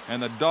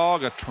 And the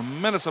Dog, a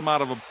tremendous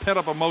amount of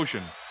pent-up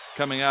emotion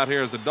coming out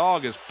here as the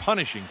Dog is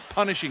punishing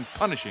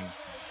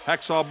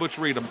Hacksaw Butch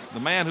Reed, the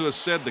man who has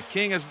said the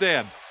king is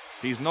dead.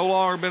 He's no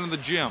longer been in the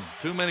gym.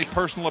 Too many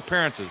personal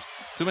appearances.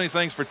 Too many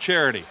things for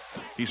charity.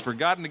 He's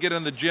forgotten to get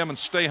in the gym and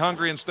stay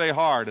hungry and stay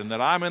hard, and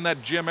that I'm in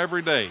that gym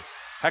every day.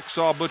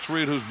 Hacksaw Butch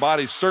Reed, whose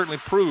body certainly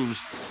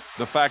proves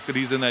the fact that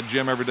he's in that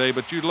gym every day.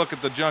 But you look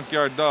at the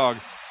Junkyard Dog,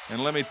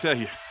 and let me tell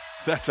you,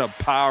 that's a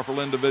powerful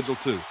individual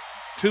too.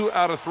 2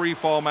 out of 3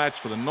 fall match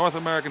for the North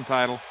American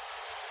title.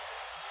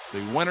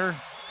 The winner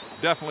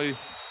definitely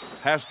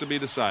has to be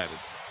decided.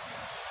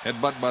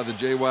 Headbutt by the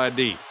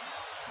JYD.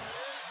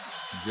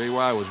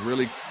 JY was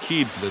really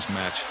keyed for this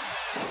match.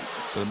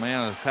 So the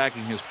man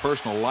attacking his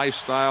personal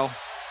lifestyle.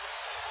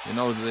 You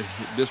know,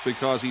 just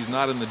because he's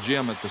not in the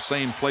gym at the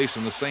same place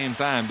and the same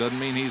time doesn't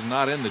mean he's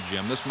not in the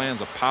gym. This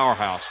man's a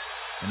powerhouse.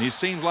 And he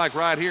seems like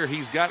right here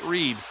he's got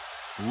Reed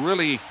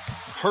really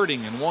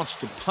hurting and wants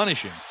to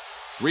punish him.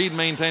 Reed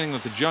maintaining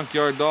that the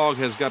Junkyard Dog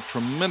has got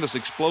tremendous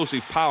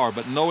explosive power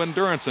but no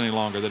endurance any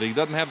longer, that he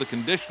doesn't have the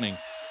conditioning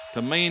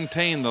to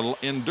maintain the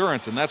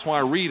endurance, and that's why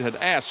Reed had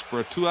asked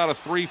for a 2 out of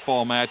 3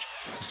 fall match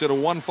instead of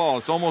 1 fall.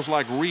 It's almost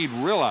like Reed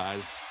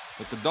realized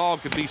that the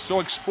Dog could be so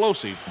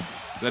explosive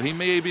that he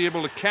may be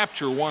able to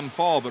capture 1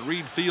 fall, but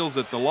Reed feels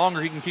that the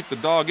longer he can keep the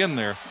Dog in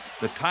there,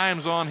 the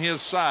time's on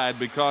his side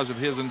because of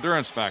his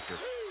endurance factor.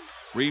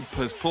 Reed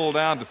has pulled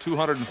down to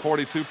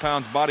 242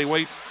 pounds body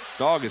weight.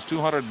 Dog is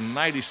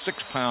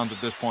 296 pounds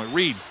at this point.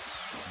 Reed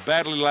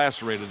badly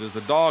lacerated as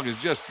the Dog is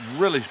just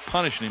really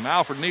punishing him.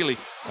 Alfred Neely,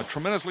 a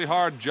tremendously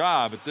hard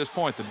job at this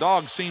point. The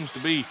Dog seems to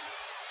be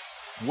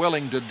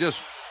willing to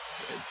just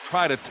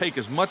try to take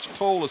as much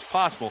toll as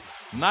possible,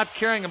 not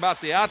caring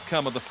about the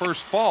outcome of the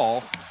first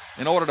fall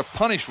in order to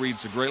punish Reed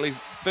so greatly,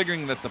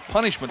 figuring that the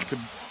punishment could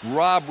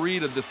rob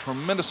Reed of the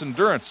tremendous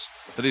endurance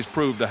that he's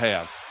proved to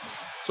have.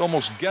 It's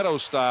almost ghetto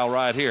style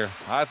right here.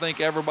 I think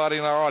everybody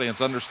in our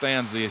audience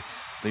understands the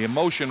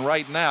emotion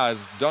right now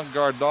as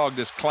Junkyard Dog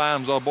just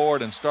climbs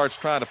aboard and starts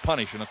trying to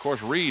punish. And, of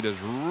course, Reed is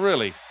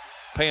really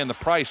paying the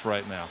price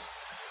right now.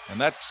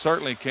 And that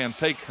certainly can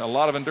take a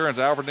lot of endurance.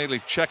 Alfred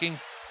Neely checking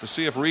to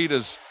see if Reed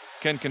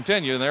can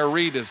continue. And there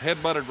Reed is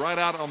headbutted right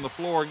out on the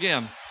floor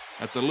again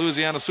at the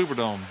Louisiana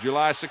Superdome,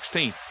 July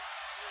 16th.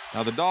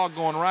 Now, the Dog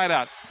going right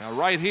out. Now,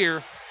 right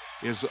here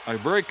is a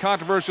very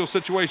controversial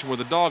situation where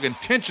the Dog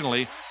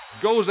intentionally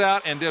goes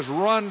out and just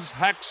runs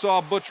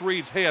Hacksaw Butch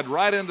Reed's head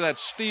right into that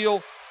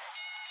steel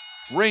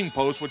ring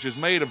post, which is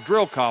made of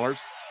drill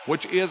collars,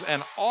 which is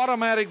an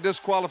automatic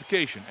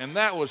disqualification. And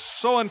that was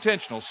so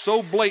intentional,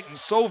 so blatant,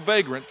 so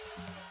flagrant,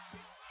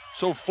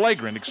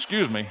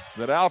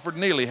 that Alfred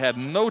Neely had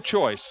no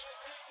choice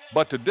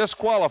but to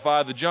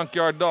disqualify the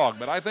Junkyard Dog.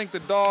 But I think the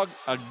Dog,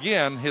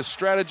 again, his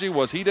strategy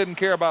was he didn't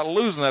care about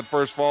losing that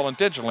first fall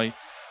intentionally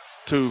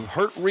to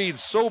hurt Reed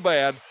so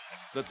bad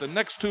that the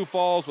next 2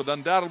 falls would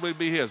undoubtedly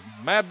be his.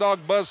 Mad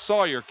Dog Buzz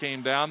Sawyer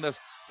came down.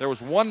 There was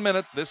 1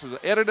 minute. This is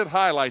edited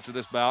highlights of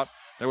this bout.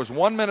 There was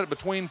 1 minute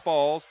between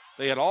falls.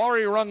 They had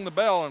already rung the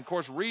bell, and, of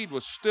course, Reed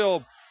was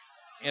still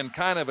in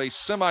kind of a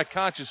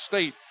semi-conscious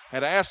state,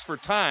 had asked for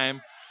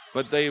time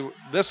But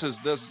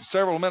there's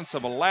several minutes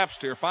have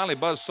elapsed here. Finally,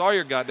 Buzz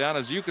Sawyer got down.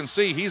 As you can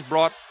see, he's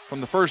brought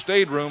from the first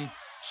aid room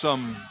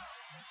some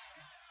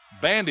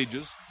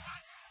bandages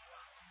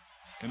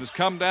and has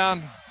come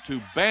down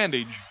to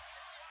bandage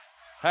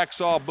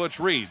Hacksaw Butch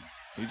Reed.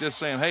 He's just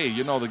saying, hey,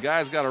 you know, the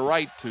guy's got a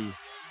right to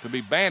be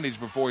bandaged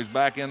before he's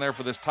back in there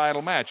for this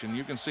title match. And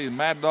you can see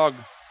Mad Dog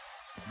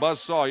Buzz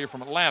Sawyer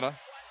from Atlanta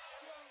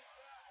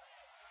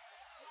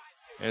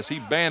as he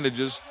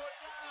bandages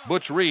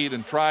Butch Reed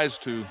and tries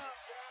to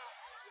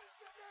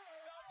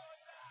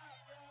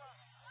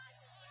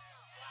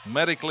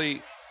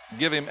medically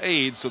give him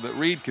aid so that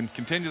Reed can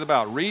continue the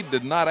bout. Reed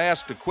did not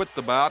ask to quit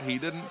the bout. He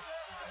didn't.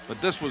 But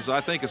this was,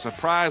 I think, a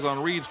surprise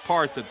on Reed's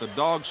part that the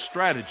dog's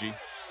strategy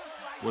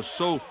was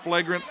so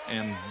flagrant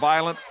and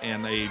violent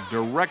and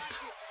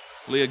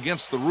directly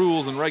against the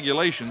rules and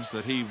regulations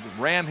that he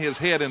ran his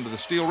head into the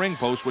steel ring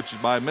post, which is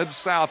by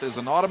Mid-South is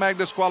an automatic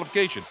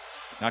disqualification.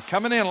 Now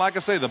coming in, like I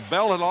say, the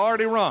bell had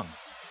already rung.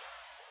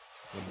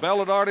 The bell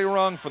had already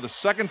rung for the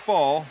second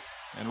fall,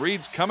 and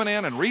Reed's coming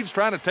in, and Reed's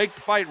trying to take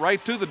the fight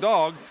right to the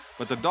dog,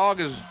 but the dog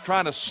is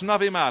trying to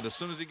snuff him out as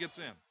soon as he gets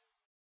in.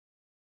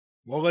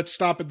 Well, let's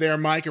stop it there,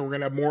 Mike, and we're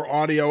going to have more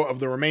audio of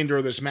the remainder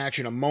of this match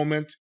in a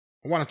moment.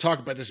 I want to talk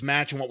about this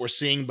match and what we're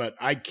seeing, but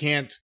I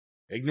can't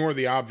ignore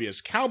the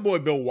obvious. Cowboy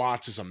Bill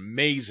Watts is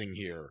amazing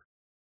here,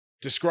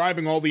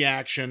 describing all the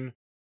action,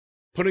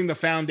 putting the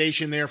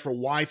foundation there for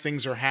why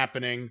things are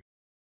happening.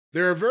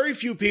 There are very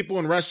few people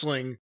in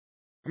wrestling,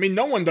 I mean,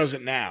 no one does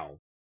it now,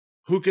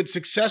 who could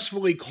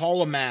successfully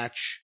call a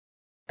match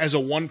as a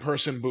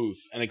one-person booth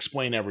and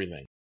explain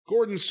everything.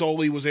 Gordon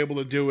Solie was able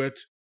to do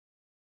it.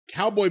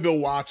 Cowboy Bill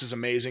Watts is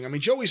amazing. I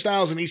mean, Joey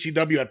Styles in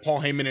ECW had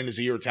Paul Heyman in his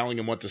ear telling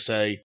him what to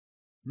say.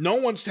 No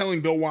one's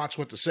telling Bill Watts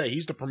what to say.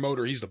 He's the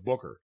promoter, he's the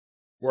booker.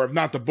 Or if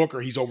not the booker,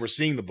 he's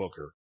overseeing the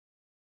booker.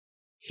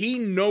 He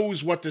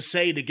knows what to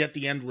say to get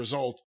the end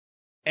result,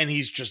 and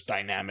he's just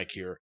dynamic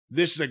here.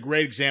 This is a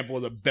great example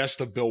of the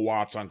best of Bill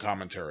Watts on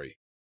commentary.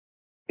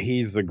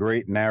 He's a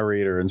great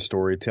narrator and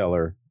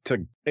storyteller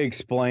to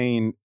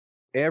explain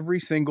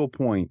every single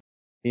point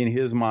in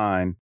his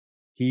mind.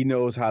 He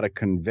knows how to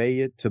convey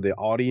it to the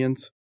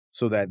audience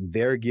so that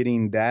they're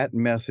getting that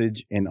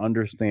message and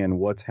understand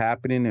what's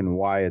happening and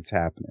why it's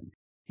happening.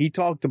 He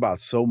talked about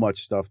so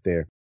much stuff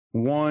there.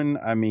 One,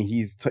 I mean,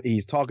 he's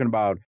talking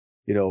about,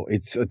 you know,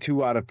 it's a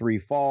 2 out of 3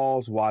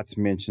 falls. Watts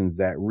mentions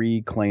that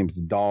Reed claims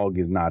the dog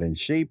is not in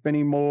shape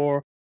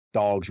anymore.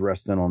 Dog's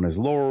resting on his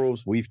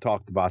laurels. We've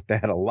talked about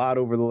that a lot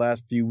over the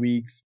last few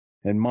weeks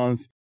and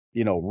months.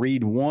 You know,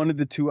 Reed wanted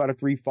the 2 out of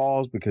 3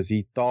 falls because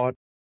he thought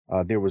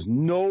there was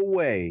no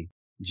way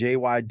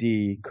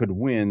JYD could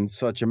win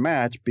such a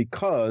match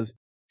because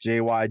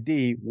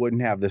JYD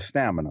wouldn't have the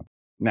stamina.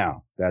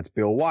 Now, that's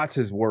Bill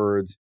Watts'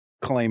 words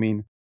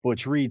claiming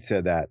Butch Reed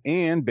said that.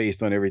 And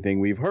based on everything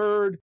we've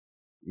heard,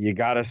 you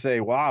got to say,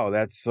 wow,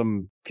 that's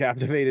some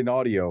captivating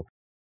audio.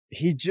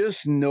 He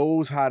just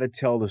knows how to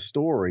tell the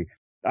story.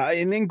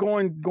 And then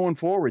going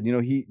forward, you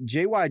know,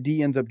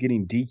 JYD ends up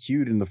getting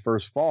DQ'd in the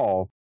first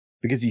fall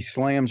because he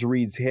slams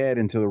Reed's head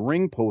into the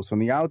ring post on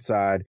the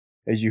outside,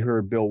 as you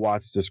heard Bill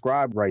Watts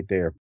describe right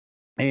there.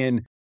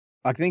 And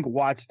I think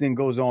Watts then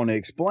goes on to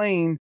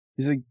explain,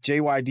 he's like,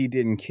 JYD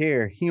didn't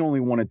care. He only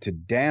wanted to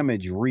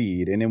damage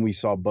Reed. And then we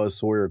saw Buzz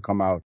Sawyer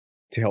come out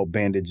to help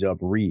bandage up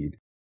Reed.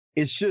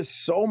 It's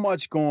just so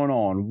much going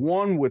on.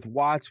 One, with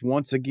Watts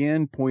once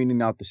again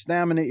pointing out the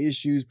stamina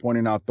issues,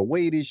 pointing out the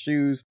weight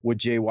issues with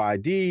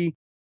JYD,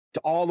 to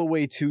all the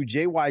way to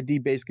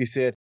JYD basically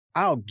said,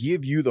 I'll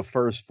give you the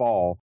first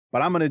fall,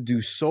 but I'm going to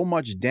do so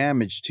much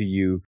damage to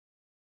you,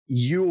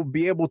 you'll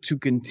be able to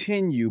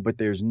continue, but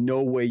there's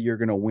no way you're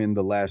going to win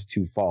the last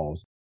 2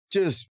 falls.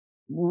 Just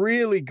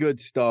really good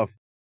stuff.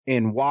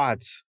 And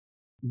Watts,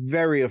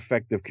 very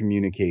effective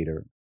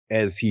communicator,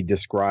 as he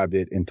described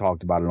it and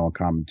talked about it on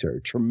commentary.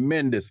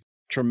 Tremendous,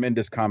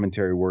 tremendous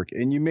commentary work.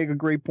 And you make a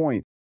great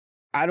point.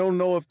 I don't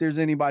know if there's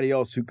anybody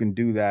else who can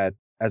do that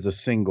as a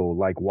single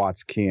like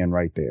Watts can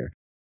right there.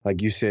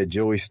 Like you said,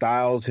 Joey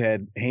Styles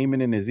had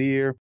Heyman in his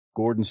ear.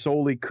 Gordon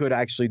Solie could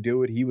actually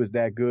do it. He was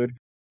that good.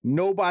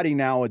 Nobody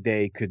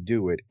nowadays could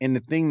do it. And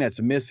the thing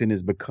that's missing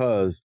is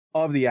because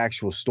of the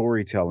actual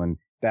storytelling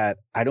that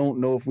I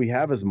don't know if we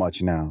have as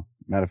much now.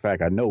 Matter of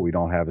fact, I know we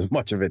don't have as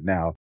much of it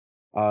now.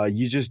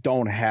 You just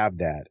don't have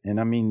that. And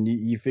I mean,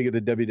 you figure the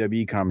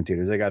WWE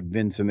commentators, they got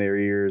Vince in their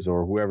ears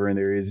or whoever in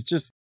their ears.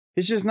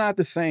 It's just not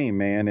the same,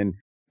 man. And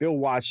Bill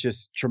Watts,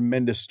 just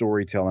tremendous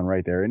storytelling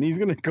right there. And I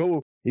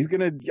don't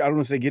want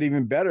to say get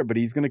even better, but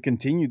he's going to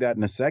continue that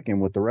in a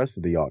second with the rest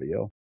of the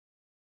audio.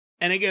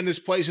 And again, this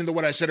plays into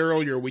what I said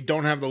earlier. We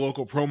don't have the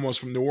local promos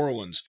from New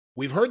Orleans.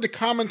 We've heard the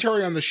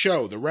commentary on the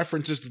show, the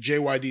references to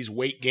JYD's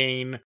weight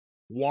gain,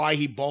 why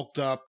he bulked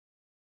up.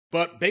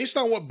 But based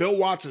on what Bill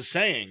Watts is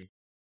saying,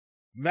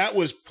 that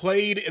was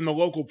played in the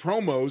local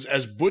promos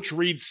as Butch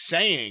Reed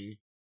saying,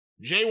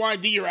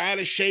 JYD, you're out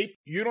of shape.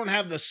 You don't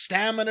have the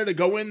stamina to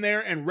go in there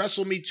and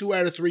wrestle me 2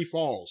 out of 3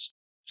 falls.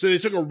 So they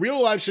took a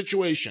real life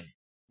situation,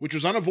 which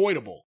was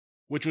unavoidable,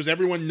 which was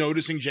everyone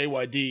noticing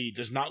JYD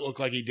does not look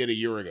like he did a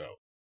year ago.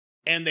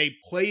 And they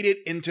played it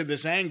into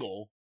this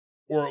angle,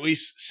 or at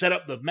least set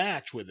up the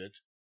match with it.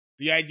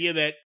 The idea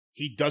that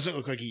he doesn't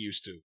look like he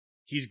used to.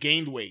 He's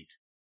gained weight.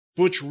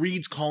 Butch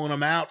Reed's calling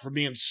him out for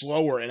being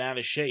slower and out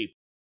of shape.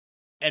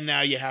 And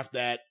now you have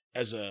that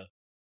as a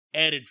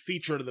added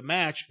feature to the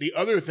match. The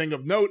other thing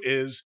of note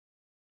is,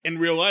 in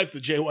real life, the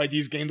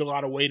JYD's gained a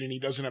lot of weight and he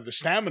doesn't have the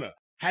stamina.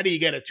 How do you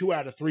get a 2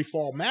 out of 3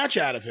 fall match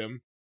out of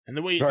him? And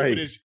the way you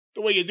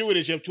do it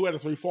is you have 2 out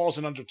of 3 falls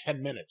in under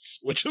 10 minutes,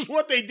 which is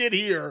what they did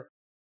here.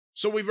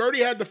 So we've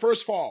already had the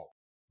first fall.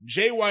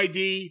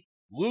 JYD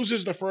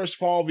loses the first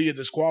fall via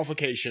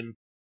disqualification.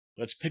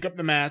 Let's pick up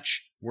the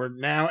match. We're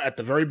now at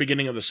the very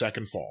beginning of the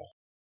second fall.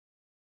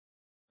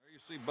 There you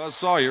see Buzz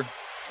Sawyer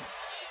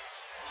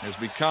has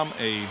become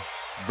a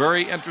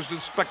very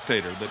interested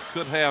spectator that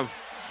could have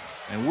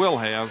and will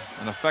have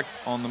an effect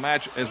on the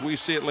match as we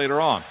see it later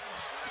on.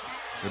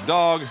 The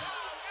dog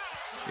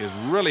is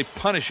really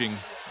punishing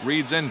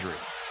Reed's injury.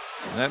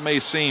 And that may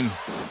seem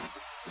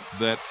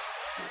that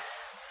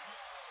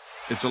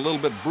it's a little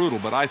bit brutal,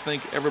 but I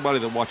think everybody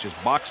that watches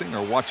boxing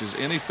or watches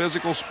any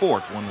physical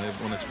sport,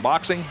 when it's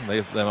boxing,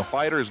 then a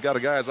fighter has got a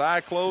guy's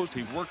eye closed,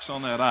 he works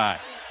on that eye,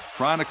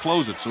 trying to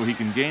close it so he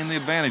can gain the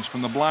advantage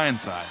from the blind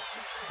side.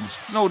 It's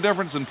no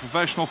difference in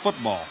professional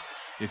football.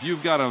 If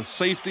you've got a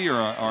safety or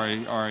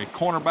a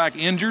cornerback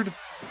injured,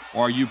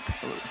 or you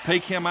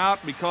take him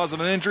out because of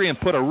an injury and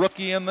put a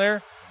rookie in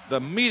there,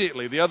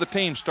 immediately the other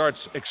team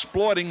starts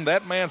exploiting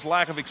that man's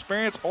lack of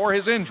experience or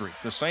his injury.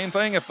 The same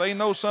thing, if they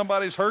know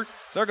somebody's hurt,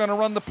 they're going to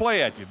run the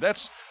play at you.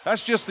 That's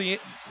just the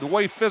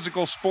way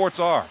physical sports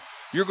are.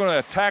 You're going to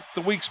attack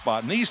the weak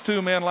spot. And these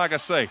two men, like I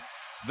say,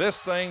 this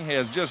thing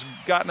has just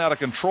gotten out of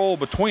control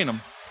between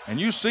them. And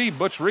you see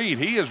Butch Reed,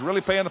 he is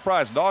really paying the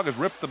price. Dog has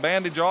ripped the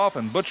bandage off,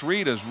 and Butch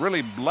Reed is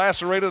really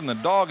lacerated, and the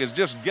dog is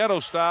just ghetto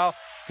style.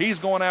 He's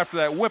going after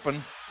that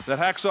whipping that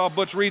Hacksaw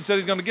Butch Reed said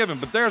he's going to give him.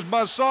 But there's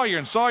Buzz Sawyer,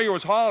 and Sawyer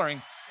was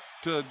hollering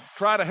to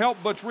try to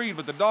help Butch Reed,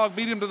 but the dog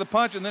beat him to the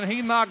punch, and then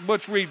he knocked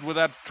Butch Reed with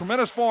that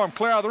tremendous form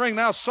clear out of the ring.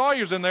 Now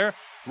Sawyer's in there.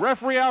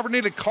 Referee Alfred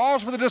Neely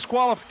calls for the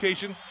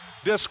disqualification,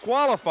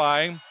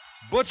 disqualifying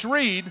Butch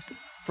Reed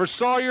for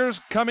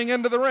Sawyer's coming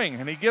into the ring,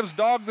 and he gives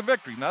Dog the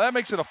victory. Now that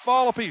makes it a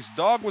fall apiece.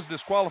 Dog was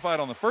disqualified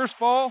on the first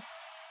fall,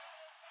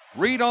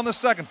 Reed on the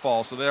second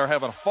fall, so they're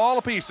having a fall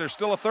apiece. There's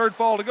still a third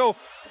fall to go,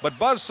 but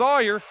Buzz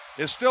Sawyer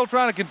is still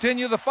trying to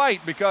continue the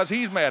fight because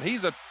he's mad.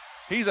 He's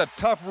a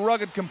tough,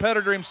 rugged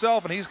competitor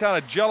himself, and he's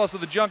kind of jealous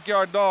of the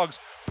Junkyard Dog's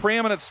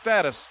preeminent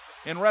status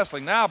in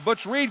wrestling. Now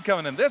Butch Reed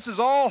coming in. This is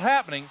all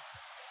happening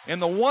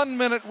in the 1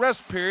 minute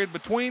rest period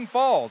between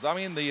falls. I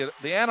mean, the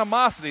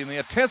animosity and the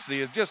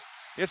intensity is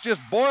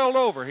just boiled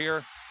over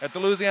here at the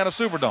Louisiana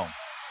Superdome.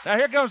 Now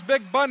here comes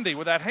Big Bundy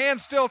with that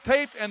hand still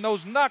taped and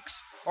those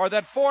knucks, or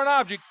that foreign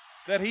object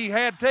that he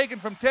had taken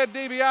from Ted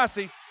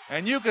DiBiase,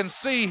 and you can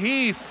see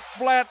he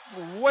flat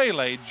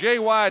waylaid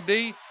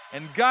JYD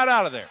and got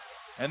out of there.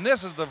 And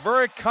this is the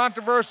very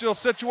controversial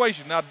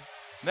situation.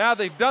 Now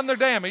they've done their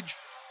damage.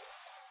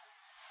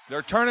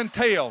 They're turning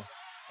tail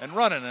and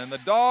running, and the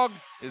dog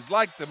is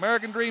like the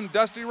American Dream,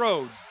 Dusty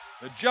Rhodes.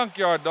 The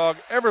Junkyard Dog,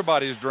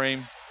 everybody's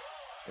dream,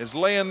 is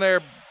laying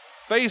there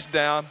face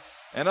down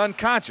and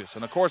unconscious.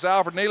 And, of course,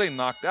 Alfred Neely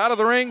knocked out of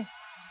the ring.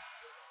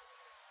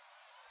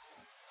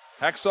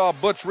 Hacksaw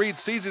Butch Reed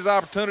sees his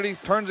opportunity,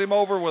 turns him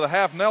over with a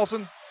half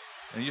Nelson.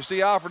 And you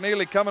see Alfred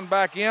Neely coming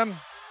back in.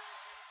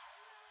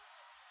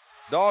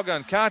 Dog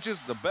unconscious.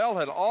 The bell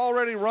had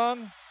already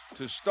rung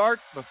to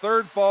start the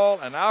third fall,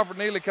 and Alfred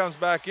Neely comes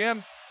back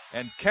in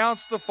and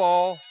counts the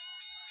fall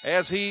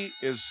as he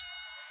is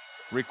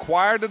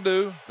required to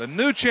do. The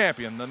new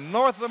champion, the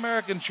North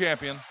American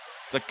champion,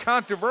 the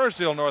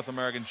controversial North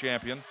American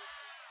champion,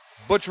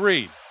 Butch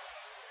Reed.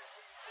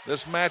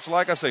 This match,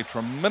 like I say,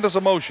 tremendous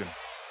emotion.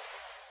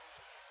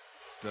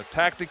 The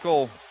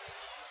tactical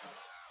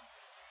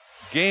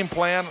game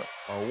plan,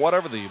 or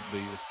whatever, the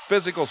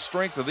physical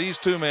strength of these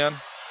two men,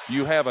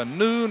 you have a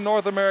new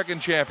North American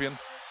champion.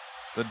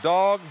 The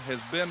dog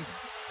has been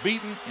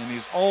beaten in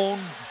his own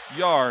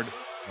yard,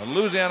 the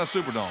Louisiana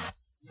Superdome.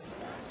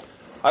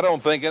 I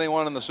don't think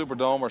anyone in the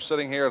Superdome or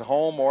sitting here at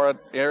home or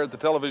here at the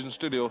television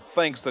studio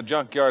thinks the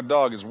Junkyard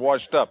Dog is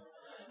washed up.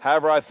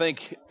 However, I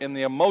think in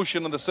the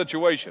emotion of the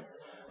situation,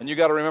 and you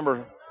got to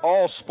remember,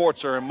 all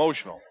sports are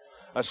emotional,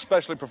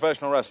 especially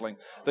professional wrestling.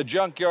 The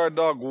Junkyard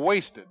Dog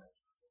wasted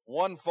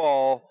one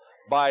fall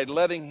by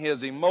letting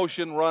his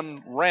emotion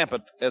run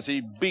rampant as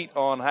he beat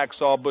on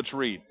Hacksaw Butch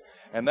Reed.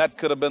 And that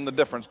could have been the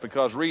difference,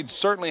 because Reed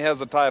certainly has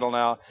the title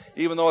now,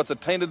 even though it's a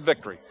tainted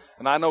victory.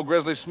 And I know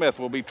Grizzly Smith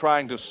will be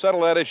trying to settle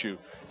that issue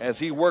as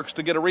he works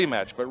to get a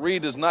rematch. But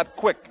Reed is not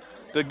quick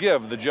to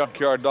give the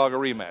Junkyard Dog a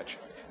rematch.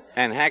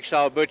 And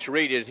Hacksaw Butch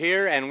Reed is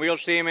here, and we'll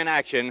see him in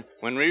action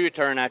when we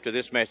return after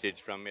this message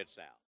from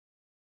Mid-South.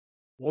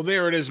 Well,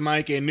 there it is,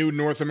 Mike, a new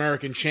North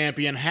American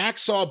champion,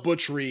 Hacksaw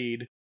Butch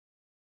Reed.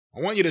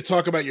 I want you to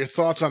talk about your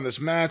thoughts on this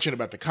match and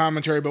about the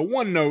commentary, but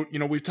one note,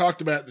 we've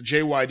talked about the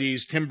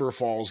JYD's Timber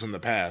Falls in the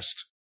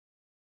past.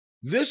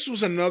 This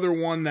was another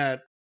one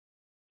that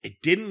it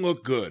didn't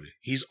look good.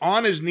 He's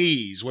on his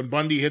knees when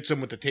Bundy hits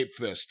him with the taped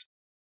fist.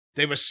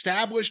 They've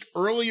established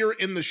earlier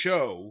in the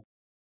show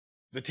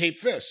the tape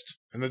fist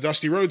in the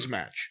Dusty Rhodes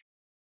match.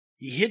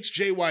 He hits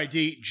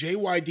JYD.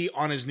 JYD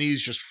on his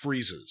knees just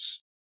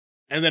freezes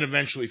and then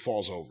eventually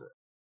falls over.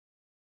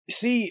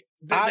 See,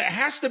 there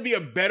has to be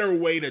a better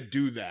way to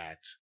do that.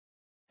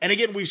 And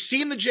again, we've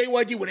seen the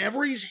JYD,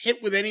 whenever he's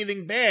hit with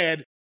anything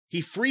bad,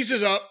 he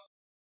freezes up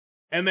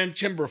and then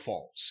timber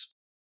falls.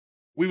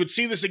 We would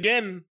see this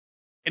again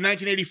in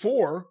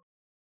 1984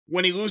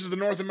 when he loses the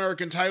North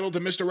American title to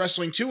Mr.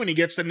 Wrestling 2 and he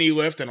gets the knee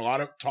lift, and a lot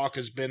of talk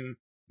has been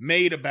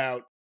made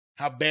about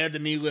how bad the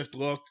knee lift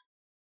looked,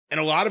 and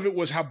a lot of it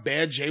was how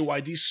bad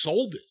JYD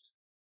sold it.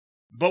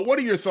 But what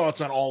are your thoughts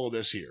on all of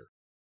this here?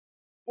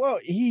 Well,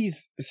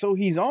 he's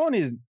on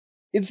his.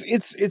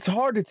 It's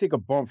hard to take a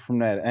bump from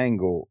that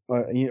angle,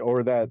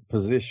 or that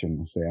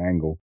position. Say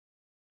angle.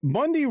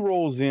 Bundy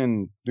rolls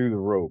in through the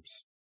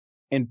ropes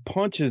and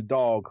punches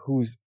Dog,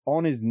 who's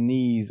on his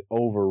knees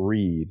over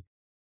Reed.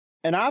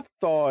 And I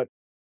thought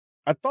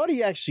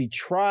he actually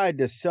tried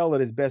to sell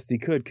it as best he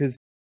could, because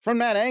from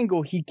that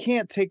angle he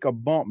can't take a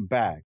bump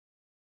back.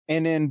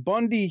 And then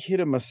Bundy hit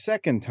him a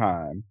second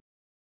time.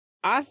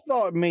 I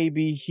thought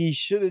maybe he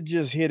should have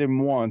just hit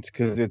him once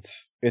because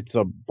it's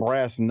a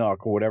brass knuck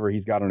or whatever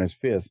he's got on his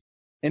fist.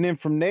 And then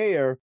from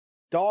there,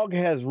 Dog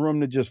has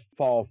room to just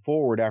fall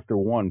forward after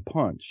one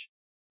punch.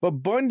 But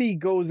Bundy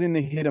goes in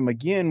to hit him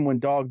again when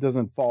Dog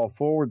doesn't fall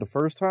forward the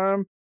first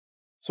time.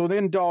 So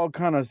then Dog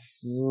kind of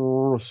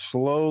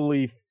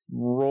slowly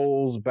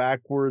rolls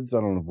backwards.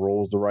 I don't know if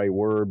roll's the right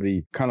word, but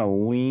he kind of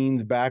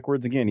leans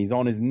backwards. Again, he's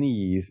on his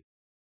knees.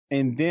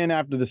 And then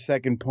after the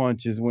second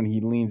punch is when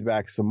he leans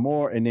back some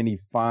more, and then he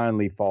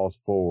finally falls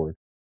forward.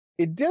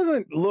 It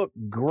doesn't look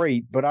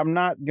great, but I'm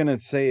not going to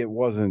say it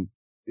wasn't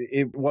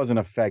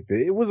effective.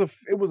 It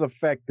was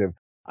effective.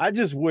 I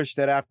just wish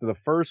that after the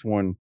first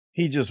one,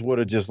 he just would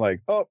have just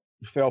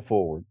fell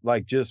forward,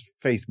 like just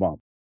face bump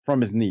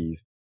from his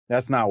knees.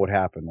 That's not what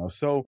happened though.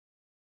 So,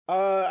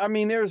 I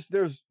mean,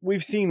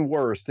 we've seen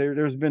worse.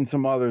 There's been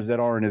some others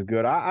that aren't as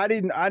good. I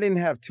didn't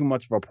have too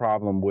much of a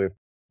problem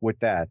with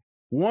that.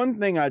 One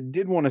thing I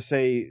did want to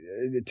say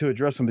to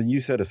address something you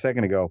said a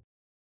second ago,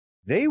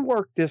 they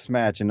worked this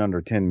match in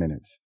under 10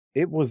 minutes.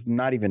 It was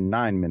not even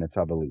 9 minutes,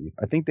 I believe.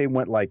 I think they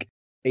went like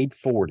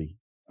 8:40,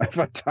 if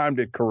I timed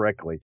it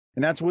correctly.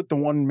 And that's with the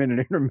 1 minute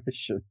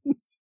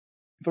intermissions.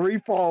 3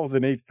 falls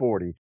in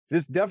 8:40.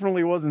 This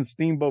definitely wasn't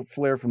Steamboat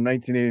Flair from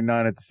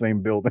 1989 at the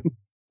same building.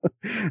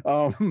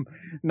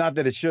 Not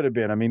that it should have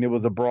been. I mean, it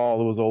was a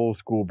brawl. It was an old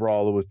school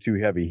brawl. It was 2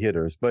 heavy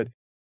hitters. But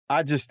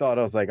I just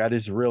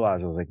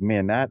realized,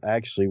 man, that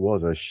actually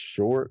was a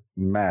short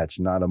match.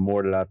 Not the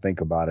more that I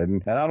think about it.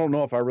 And I don't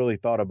know if I really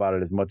thought about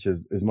it as much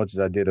as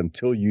I did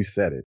until you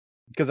said it,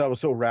 because I was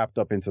so wrapped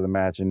up into the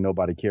match and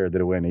nobody cared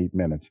that it went 8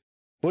 minutes.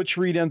 Butch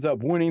Reed ends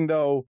up winning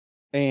though.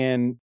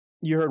 And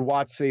you heard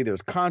Watts say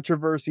there's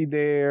controversy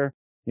there.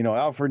 You know,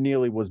 Alfred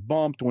Neely was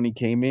bumped when he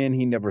came in.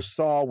 He never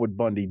saw what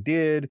Bundy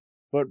did.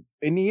 But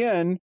in the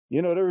end,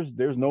 you know,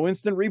 there's no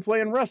instant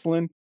replay in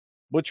wrestling.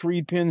 Butch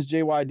Reed pins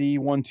JYD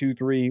 1, 2,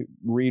 3.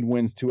 Reed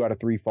wins 2 out of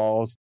 3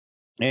 falls.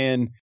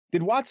 And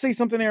did Watts say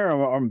something there?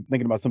 I'm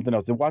thinking about something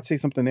else. Did Watts say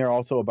something there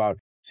also about,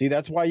 see,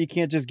 that's why you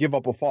can't just give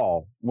up a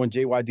fall when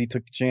JYD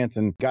took the chance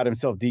and got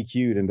himself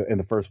DQ'd in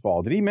the first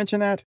fall? Did he mention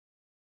that?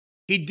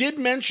 He did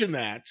mention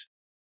that.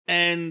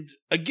 And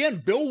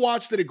again, Bill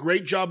Watts did a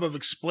great job of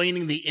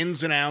explaining the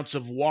ins and outs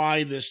of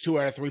why this 2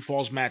 out of 3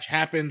 falls match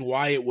happened,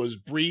 why it was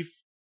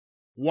brief,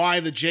 why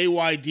the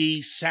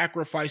JYD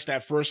sacrificed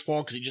that first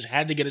fall because he just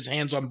had to get his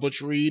hands on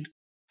Butch Reed.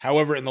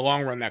 However, in the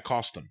long run, that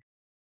cost him.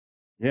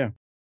 Yeah.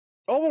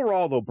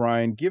 Overall, though,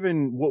 Brian,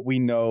 given what we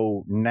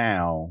know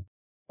now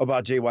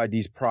about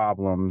JYD's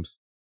problems,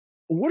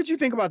 what did you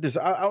think about this?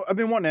 I've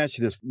been wanting to ask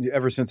you this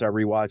ever since I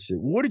rewatched it.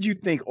 What did you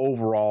think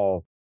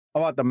overall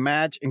about the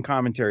match and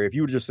commentary? If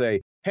you would just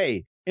say,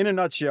 hey, in a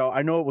nutshell,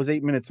 I know it was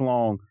 8 minutes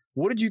long.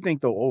 What did you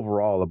think, though,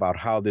 overall about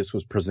how this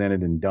was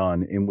presented and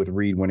done, and with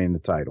Reed winning the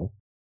title?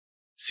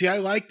 See, I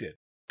liked it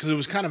because it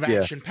was kind of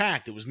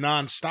action-packed. It was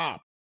nonstop.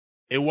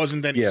 It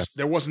wasn't any,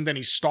 there wasn't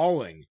any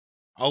stalling.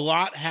 A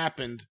lot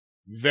happened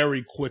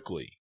very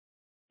quickly.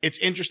 It's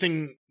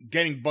interesting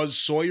getting Buzz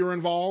Sawyer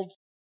involved.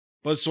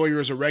 Buzz Sawyer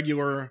is a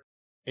regular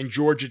in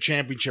Georgia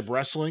Championship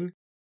Wrestling,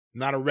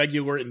 not a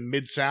regular in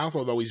Mid-South,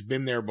 although he's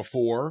been there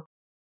before.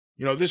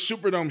 You know, this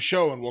Superdome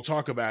show, and we'll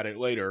talk about it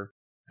later,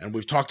 and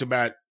we've talked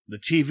about the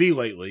TV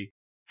lately,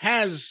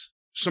 has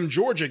some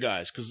Georgia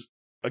guys, because,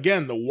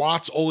 again, the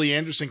Watts-Ole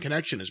Anderson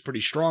connection is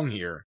pretty strong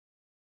here.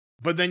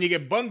 But then you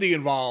get Bundy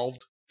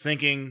involved,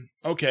 thinking,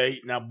 okay,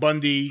 now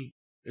Bundy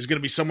is going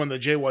to be someone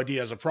that JYD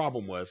has a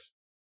problem with.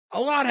 A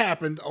lot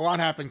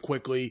happened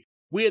quickly.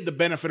 We had the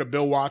benefit of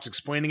Bill Watts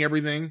explaining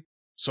everything,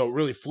 so it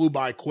really flew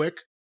by quick.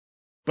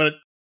 But,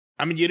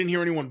 I mean, you didn't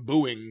hear anyone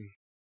booing.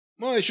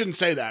 Well, I shouldn't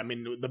say that. I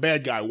mean, the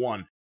bad guy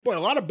won. Boy, a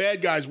lot of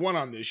bad guys won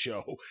on this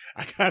show,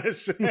 I gotta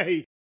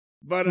say.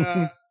 But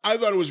I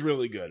thought it was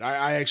really good.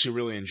 I actually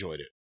really enjoyed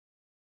it.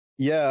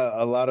 Yeah,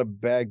 a lot of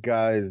bad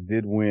guys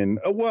did win.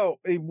 Well,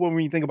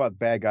 when you think about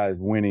bad guys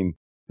winning,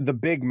 the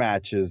big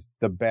matches,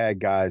 the bad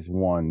guys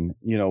won.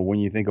 You know, when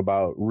you think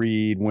about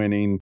Reed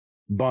winning,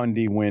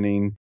 Bundy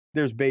winning,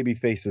 there's baby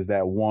faces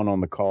that won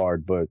on the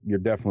card, but you're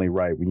definitely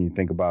right when you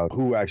think about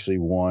who actually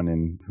won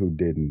and who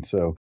didn't.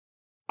 So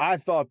I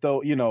thought,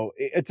 though, you know,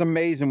 it's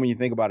amazing when you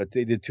think about it.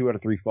 They did 2 out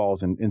of 3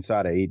 falls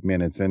inside of 8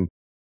 minutes.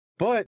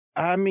 But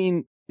I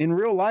mean, in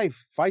real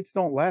life, fights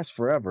don't last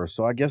forever.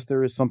 So I guess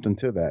there is something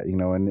to that, you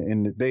know,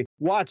 and they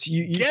Watts,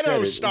 you Ghetto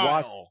said it, style.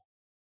 Watts,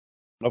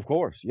 of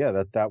course.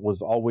 Yeah. That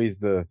was always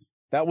the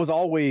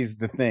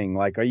thing.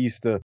 Like I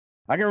can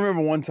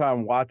remember one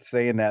time Watts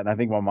saying that, and I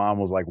think my mom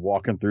was like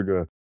walking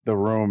through the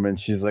room and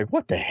she's like,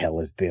 what the hell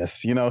is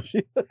this? You know,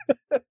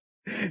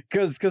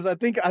 cause I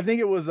think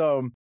it was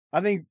a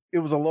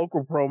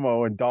local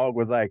promo and Dog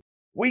was like,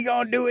 we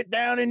gonna do it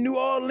down in New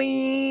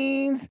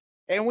Orleans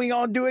and we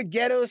gonna do it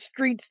ghetto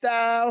street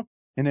style.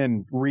 And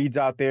then Reed's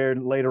out there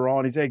later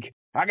on. He's like,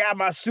 I got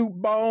my soup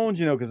bones,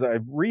 you know, cause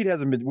we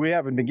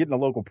haven't been getting a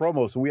local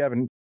promo. So we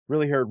haven't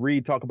really heard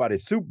Reed talk about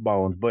his soup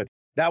bones, but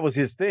that was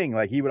his thing.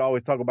 Like he would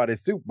always talk about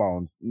his soup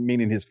bones,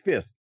 meaning his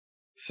fist.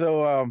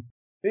 So,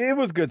 it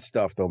was good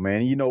stuff though,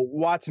 man. You know,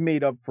 Watts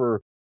made up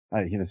for,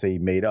 I didn't say he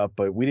made up,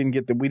 but we didn't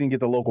get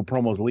the local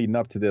promos leading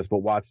up to this, but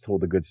Watts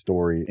told a good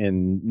story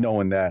in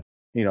knowing that,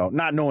 you know,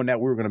 not knowing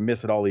that we were going to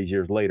miss it all these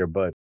years later,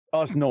 but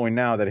us knowing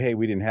now that, hey,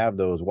 we didn't have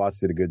those,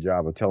 Watts did a good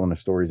job of telling the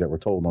stories that were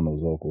told on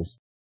those locals.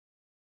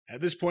 At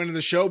this point in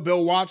the show,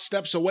 Bill Watts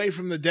steps away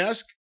from the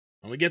desk,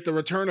 and we get the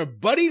return of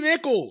Buddy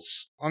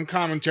Nichols on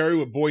commentary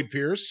with Boyd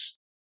Pierce.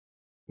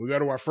 We go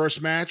to our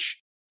first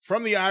match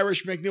from the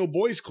Irish McNeil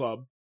Boys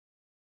Club.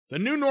 The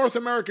new North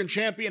American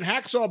champion,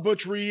 Hacksaw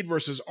Butch Reed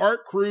versus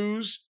Art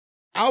Cruz,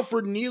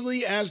 Alfred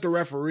Neely as the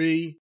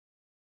referee.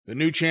 The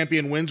new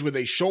champion wins with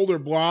a shoulder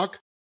block.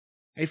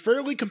 A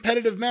fairly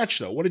competitive match,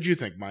 though. What did you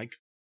think, Mike?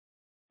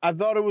 I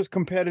thought it was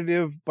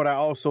competitive, but I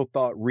also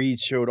thought Reed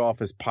showed off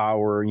his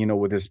power, you know,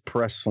 with his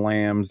press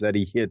slams that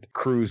he hit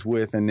Cruz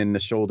with, and then the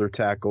shoulder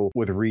tackle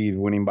with Reed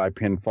winning by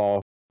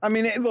pinfall. I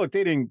mean, look,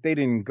 they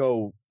didn't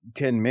go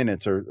 10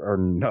 minutes or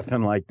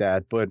nothing like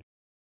that, but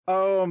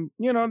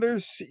you know,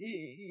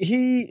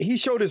 he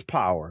showed his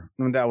power.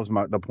 And that was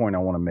the point I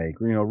want to make.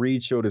 You know,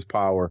 Reed showed his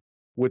power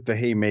with the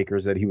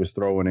haymakers that he was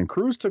throwing, and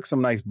Cruz took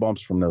some nice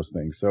bumps from those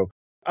things. So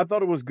I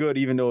thought it was good,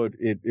 even though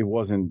it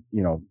wasn't,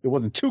 you know, it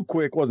wasn't too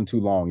quick, wasn't too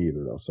long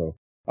either, though. So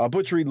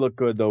Butch Reed looked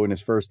good, though, in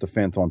his first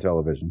defense on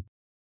television.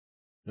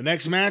 The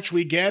next match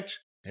we get,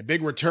 a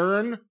big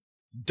return,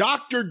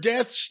 Dr.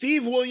 Death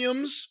Steve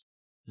Williams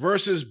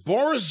versus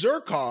Boris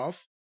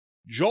Zerkov,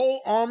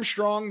 Joel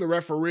Armstrong, the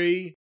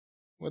referee.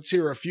 Let's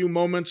hear a few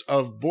moments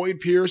of Boyd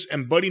Pierce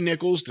and Buddy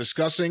Nichols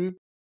discussing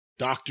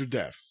Dr.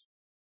 Death.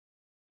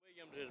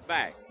 Williams is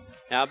back.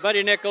 Now,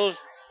 Buddy Nichols,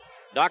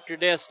 Dr.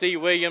 Death Steve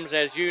Williams,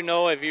 as you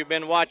know, if you've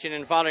been watching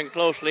and following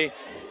closely,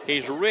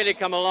 he's really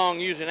come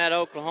along using that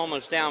Oklahoma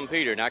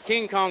Stampeder. Now,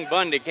 King Kong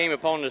Bundy came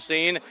upon the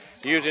scene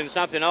using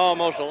something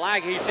almost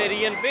alike. He said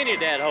he invented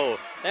that hold.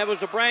 That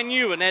was a brand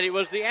new one, that it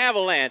was the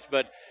Avalanche.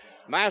 But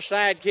my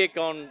sidekick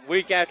on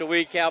week after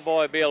week,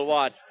 Cowboy Bill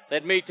Watts,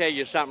 let me tell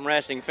you something,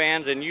 wrestling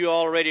fans, and you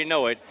already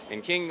know it,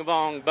 and King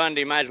Kong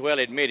Bundy might as well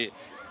admit it.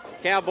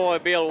 Cowboy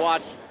Bill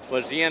Watts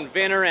was the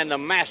inventor and the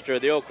master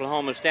of the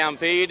Oklahoma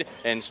Stampede,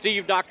 and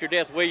Steve Dr.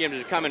 Death Williams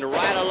is coming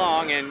right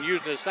along and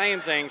using the same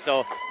thing,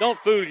 so don't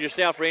fool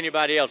yourself or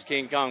anybody else,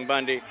 King Kong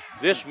Bundy.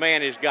 This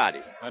man has got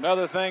it.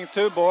 Another thing,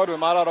 too, Boyd, we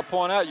might ought to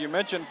point out, you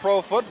mentioned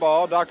pro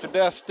football. Dr.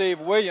 Death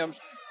Steve Williams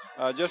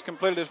just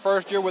completed his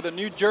first year with the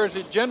New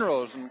Jersey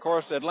Generals, and, of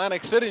course,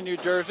 Atlantic City, New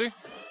Jersey,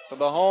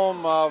 the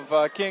home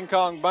of King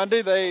Kong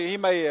Bundy. He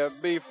may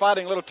be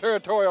fighting little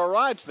territorial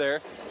rights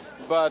there,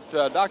 but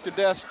Dr.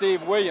 Death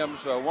Steve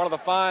Williams, one of the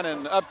fine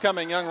and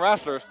upcoming young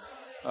wrestlers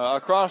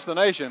across the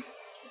nation.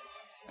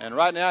 And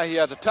right now he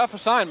has a tough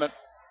assignment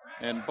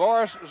in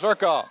Boris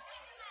Zerkov.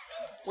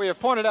 We have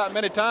pointed out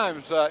many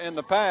times in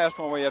the past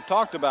when we have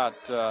talked about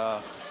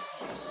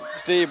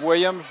Steve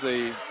Williams,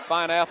 the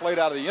fine athlete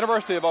out of the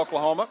University of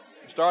Oklahoma,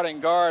 starting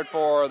guard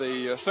for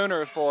the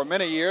Sooners for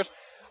many years.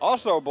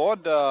 Also,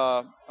 Boyd,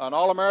 an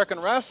All-American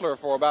wrestler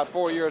for about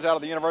 4 years out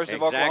of the University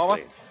of Oklahoma.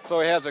 So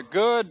he has a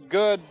good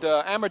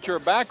amateur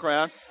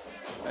background.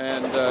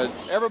 And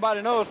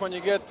everybody knows when you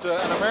get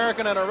an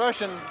American and a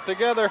Russian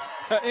together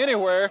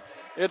anywhere,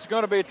 it's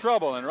going to be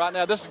trouble. And right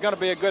now, this is going to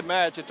be a good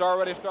match. It's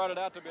already started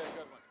out to be a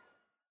good one.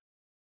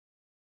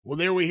 Well,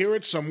 there we hear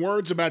it. Some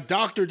words about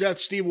Dr. Death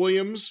Steve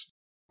Williams.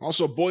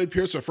 Also, Boyd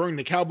Pierce referring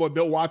to Cowboy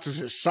Bill Watts as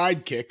his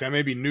sidekick. That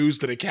may be news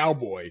to the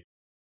Cowboy.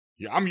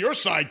 Yeah, I'm your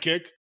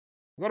sidekick.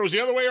 I thought it was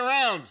the other way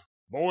around,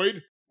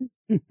 Boyd.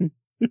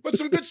 But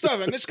some good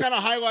stuff. And this kind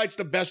of highlights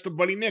the best of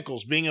Buddy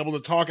Nichols, being able to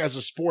talk as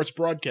a sports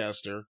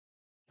broadcaster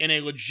in a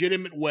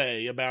legitimate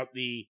way about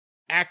the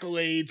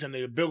accolades and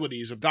the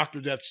abilities of Dr.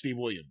 Death Steve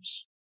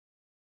Williams.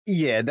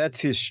 Yeah, that's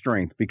his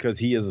strength because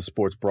he is a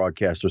sports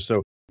broadcaster.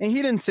 So, and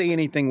he didn't say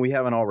anything we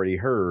haven't already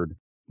heard.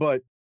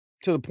 But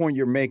to the point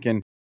you're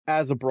making,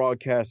 as a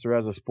broadcaster,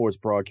 as a sports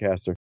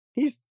broadcaster,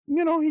 he's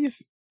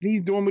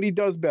doing what he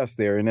does best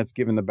there, and that's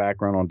giving the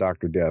background on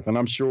Dr. Death. And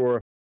I'm sure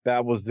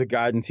That was the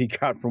guidance he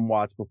got from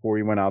Watts before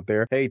he went out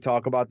there. Hey,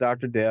 talk about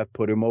Dr. Death,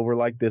 put him over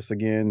like this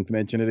again,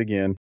 mention it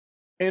again.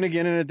 And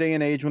again, in a day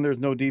and age when there's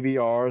no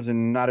DVRs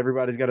and not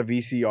everybody's got a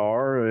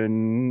VCR,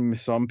 and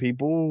some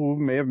people who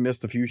may have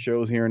missed a few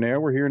shows here and there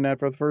were hearing that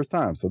for the first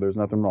time. So there's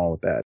nothing wrong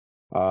with that.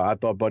 I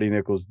thought Buddy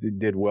Nichols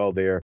did well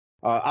there.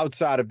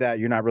 Outside of that,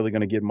 you're not really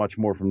going to get much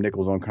more from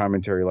Nichols on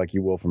commentary like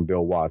you will from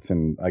Bill Watts.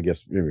 And I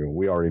guess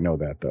we already know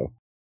that, though.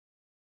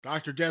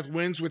 Dr. Death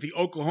wins with the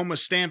Oklahoma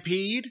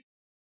Stampede.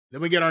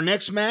 Then we get our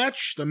next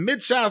match, the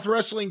Mid-South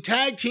Wrestling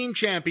Tag Team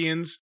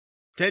Champions,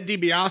 Ted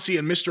DiBiase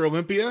and Mr.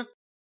 Olympia,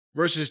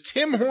 versus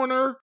Tim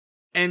Horner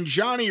and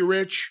Johnny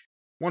Rich.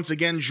 Once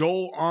again,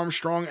 Joel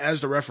Armstrong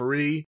as the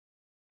referee.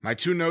 My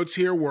two notes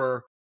here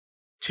were,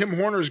 Tim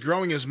Horner's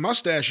growing his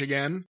mustache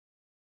again.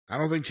 I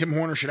don't think Tim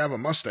Horner should have a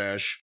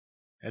mustache.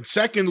 And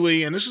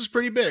secondly, and this is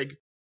pretty big,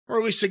 or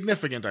at least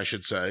significant, I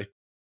should say,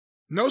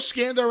 no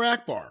Skandar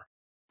Akbar.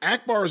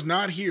 Akbar is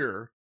not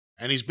here,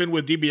 and he's been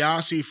with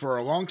DiBiase for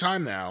a long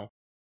time now.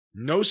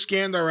 No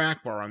Skandar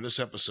Akbar on this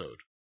episode.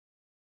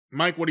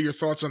 Mike, what are your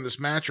thoughts on this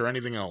match or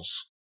anything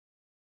else?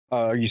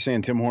 Are you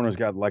saying Tim Horner's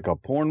got like a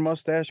porn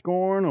mustache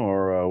going,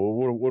 or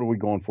what are we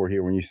going for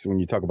here when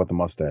you talk about the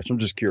mustache? I'm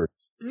just curious.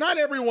 Not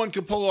everyone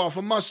can pull off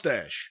a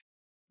mustache.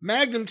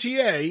 Magnum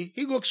TA,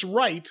 he looks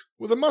right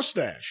with a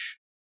mustache.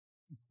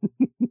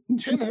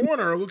 Tim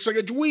Horner looks like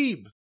a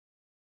dweeb.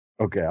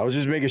 Okay, I was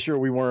just making sure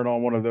we weren't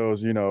on one of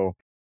those,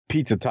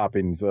 pizza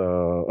toppings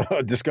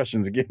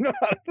discussions again.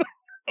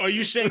 Are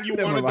you saying you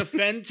want to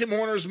defend Tim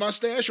Horner's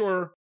mustache,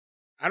 or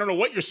I don't know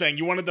what you're saying?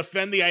 You want to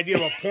defend the idea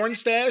of a porn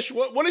stash?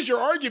 What is your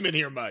argument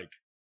here, Mike?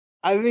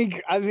 I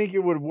think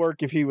it would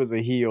work if he was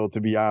a heel, to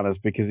be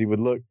honest, because he would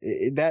look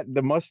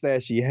the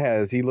mustache he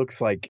has. He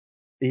looks like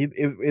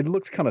it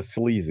looks kind of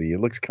sleazy. It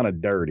looks kind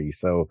of dirty.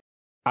 So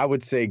I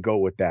would say go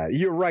with that.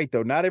 You're right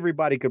though. Not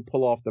everybody could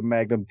pull off the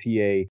Magnum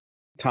TA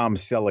Tom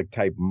Selleck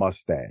type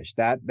mustache.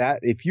 That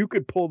if you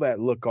could pull that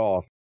look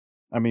off,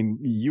 I mean,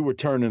 you were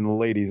turning the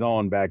ladies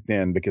on back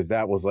then because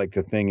that was like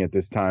the thing at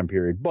this time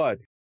period. But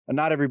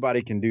not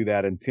everybody can do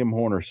that, and Tim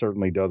Horner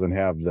certainly doesn't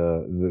have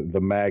the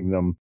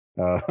Magnum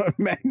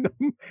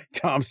Magnum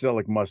Tom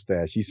Selleck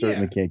mustache. He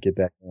certainly can't get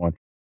that going.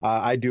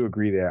 I do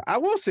agree there. I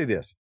will say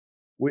this.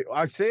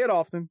 I say it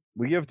often.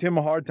 We give Tim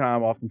a hard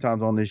time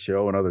oftentimes on this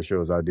show and other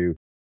shows I do.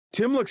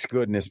 Tim looks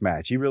good in this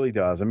match. He really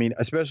does. I mean,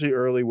 especially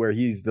early where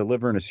he's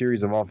delivering a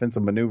series of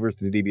offensive maneuvers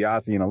to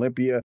DiBiase and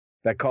Olympia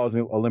that caused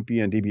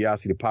Olympia and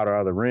DiBiase to powder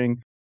out of the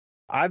ring.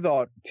 I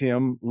thought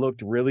Tim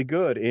looked really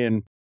good.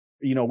 And,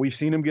 we've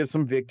seen him get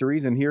some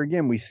victories. And here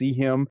again, we see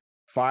him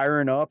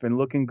firing up and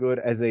looking good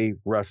as a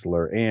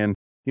wrestler. And,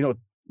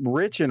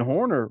 Rich and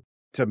Horner,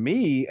 to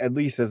me, at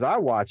least as I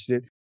watched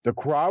it, the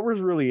crowd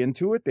was really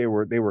into it. They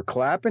were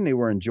clapping. They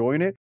were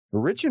enjoying it.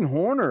 Rich and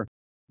Horner,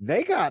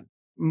 they got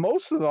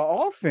most of the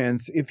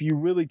offense if you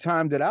really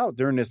timed it out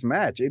during this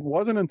match. It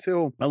wasn't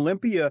until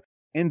Olympia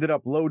ended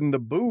up loading the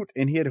boot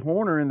and hit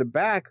Horner in the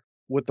back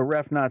with the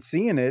ref not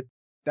seeing it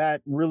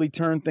that really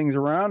turned things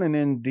around. And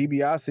then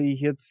DiBiase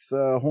hits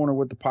Horner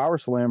with the power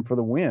slam for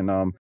the win.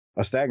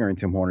 A staggering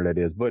Tim Horner, that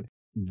is. But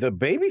the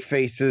baby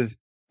faces,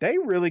 they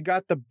really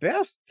got the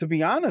best, to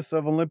be honest,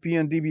 of Olympia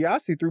and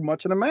DiBiase through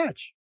much of the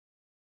match.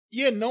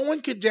 Yeah, no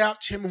one could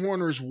doubt Tim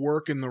Horner's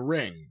work in the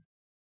ring.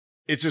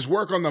 It's his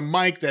work on the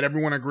mic that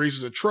everyone agrees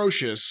is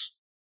atrocious.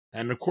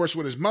 And of course,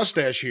 with his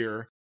mustache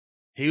here,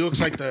 he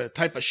looks like the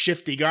type of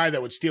shifty guy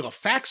that would steal a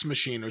fax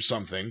machine or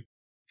something.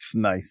 It's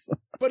nice.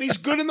 But he's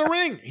good in the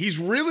ring. He's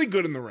really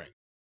good in the ring.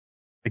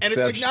 And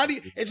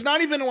it's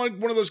not even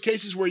one of those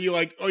cases where you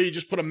you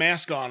just put a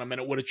mask on him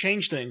and it would have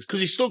changed things, because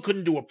he still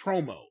couldn't do a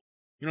promo.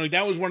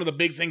 That was one of the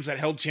big things that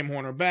held Tim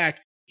Horner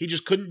back. He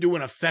just couldn't do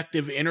an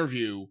effective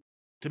interview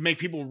to make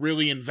people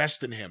really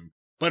invest in him.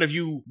 But if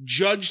you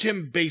judged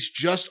him based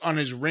just on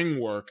his ring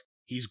work,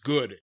 he's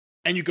good.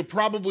 And you could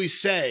probably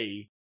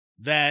say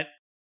that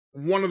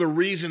one of the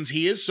reasons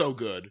he is so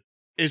good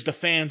is the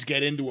fans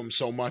get into him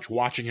so much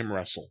watching him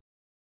wrestle.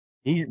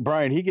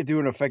 Brian, he could do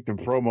an effective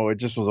promo. It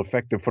just was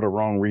effective for the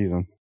wrong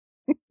reasons.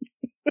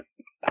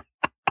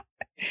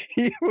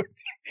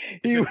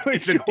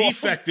 It's a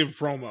defective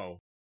promo.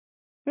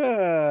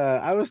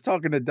 I was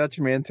talking to Dutch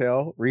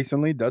Mantell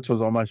recently. Dutch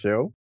was on my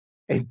show.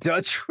 And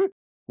Dutch,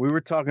 we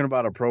were talking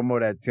about a promo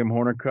that Tim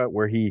Horner cut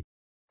where he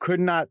could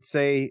not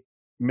say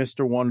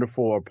Mr.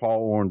 Wonderful or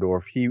Paul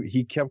Orndorff.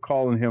 He kept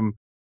calling him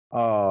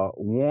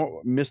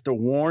Mr.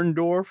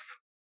 Warndorf.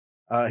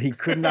 He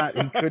could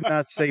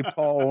not say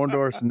Paul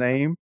Orndorff's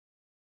name.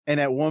 And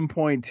at one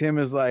point, Tim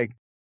is like,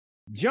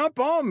 "Jump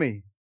on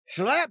me,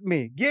 slap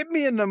me, get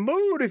me in the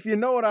mood, if you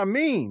know what I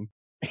mean."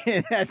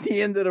 And at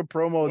the end of the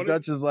promo,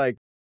 Dutch is like,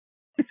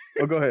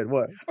 "Oh, go ahead.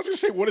 What?" I was going to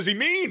say, what does he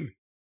mean?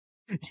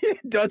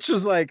 Dutch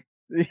was like,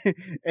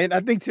 and I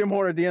think Tim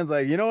Horner at the end's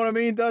like, "You know what I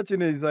mean, Dutch?"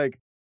 And he's like,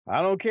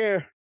 "I don't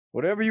care.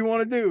 Whatever you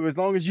want to do, as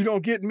long as you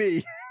don't get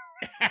me."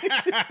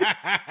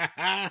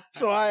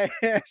 So I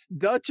asked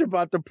Dutch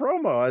about the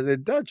promo. I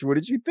said, "Dutch, what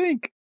did you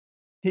think?"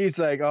 He's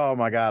like, "Oh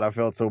my God, I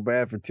felt so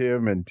bad for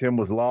Tim, and Tim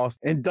was lost."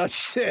 And Dutch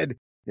said,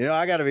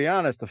 I got to be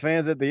honest, the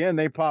fans at the end,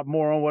 they popped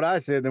more on what I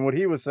said than what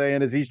he was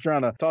saying as he's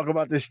trying to talk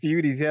about this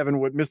feud he's having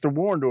with Mr.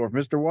 Warndorf,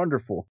 Mr.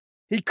 Wonderful.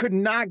 He could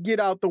not get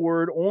out the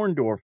word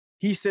Orndorff.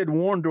 He said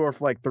Warndorf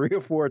like 3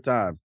 or 4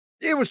 times.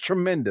 It was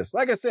tremendous.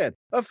 Like I said,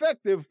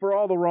 effective for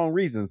all the wrong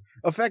reasons.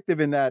 Effective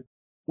in that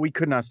we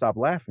could not stop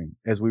laughing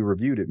as we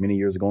reviewed it many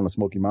years ago on the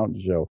Smoky Mountain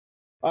Show.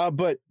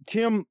 But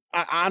Tim,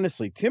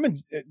 honestly,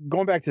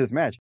 going back to this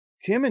match,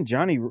 Tim and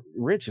Johnny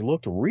Rich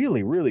looked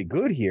really, really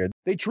good here.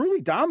 They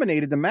truly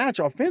dominated the match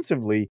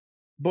offensively,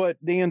 but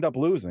they end up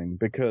losing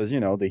because,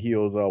 the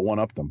heels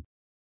one-upped them.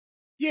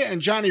 Yeah,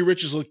 and Johnny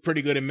Rich has looked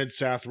pretty good in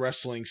Mid-South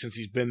Wrestling since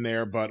he's been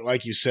there, but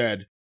like you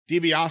said,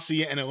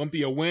 DiBiase and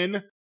Olympia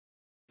win.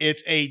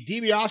 It's a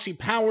DiBiase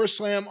power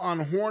slam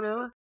on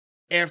Horner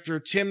after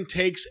Tim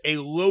takes a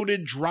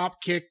loaded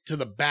drop kick to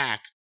the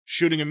back,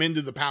 shooting him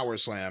into the power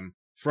slam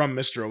from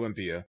Mr.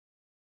 Olympia.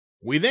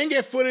 We then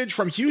get footage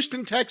from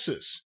Houston,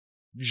 Texas,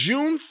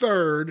 June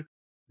 3rd,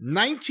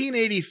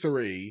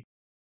 1983.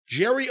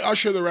 Jerry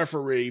Usher, the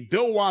referee,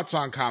 Bill Watts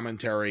on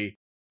commentary,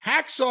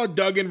 Hacksaw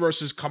Duggan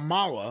versus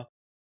Kamala.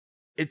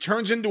 It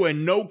turns into a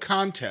no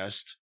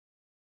contest.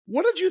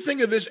 What did you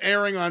think of this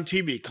airing on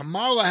TV?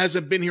 Kamala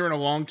hasn't been here in a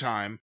long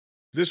time.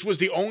 This was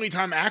the only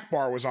time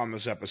Akbar was on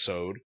this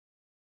episode.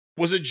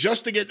 Was it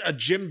just to get a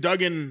Jim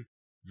Duggan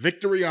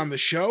victory on the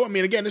show? I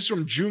mean, again, this is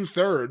from June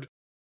 3rd,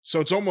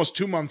 so it's almost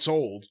 2 months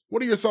old.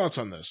 What are your thoughts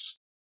on this?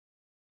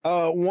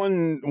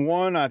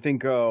 One, I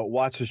think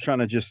Watts was trying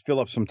to just fill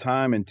up some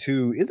time, and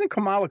 2, isn't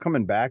Kamala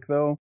coming back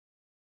though?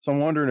 So I'm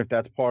wondering if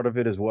that's part of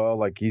it as well.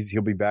 Like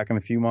he'll be back in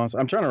a few months.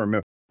 I'm trying to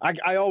remember.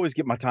 I always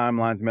get my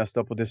timelines messed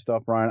up with this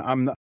stuff,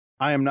 Brian.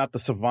 I am not the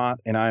savant,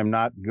 and I am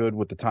not good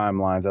with the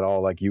timelines at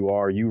all like you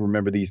are. You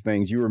remember these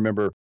things. You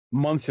remember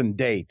months and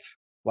dates.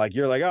 Like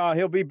you're like, oh,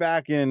 he'll be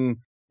back in,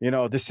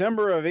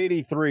 December of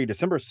 83,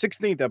 December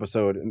 16th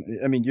episode.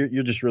 I mean,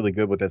 you're just really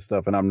good with that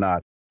stuff, and I'm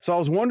not. So I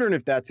was wondering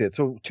if that's it.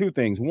 So 2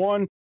 things.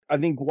 One, I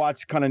think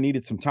Watts kind of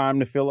needed some time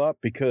to fill up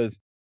because,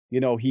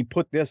 he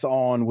put this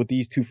on with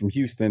these 2 from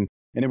Houston,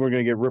 and then we're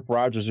going to get Rip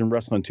Rogers in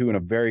Wrestling 2 in a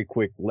very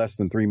quick, less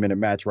than 3-minute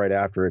match right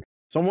after it.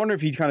 So I'm wondering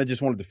if he kind of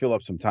just wanted to fill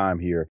up some time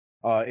here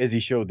as he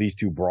showed these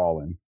 2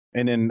 brawling.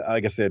 And then,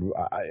 like I said,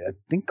 I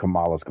think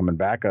Kamala's coming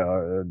back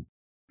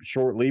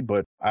shortly,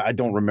 but I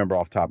don't remember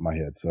off the top of my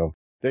head. So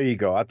there you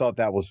go. I thought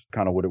that was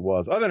kind of what it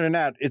was. Other than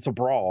that, it's a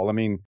brawl. I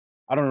mean,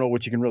 I don't know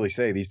what you can really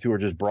say. These 2 are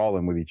just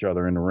brawling with each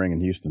other in the ring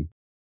in Houston.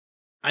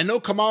 I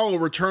know Kamala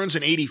returns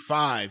in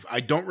 85.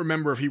 I don't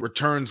remember if he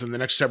returns in the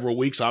next several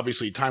weeks.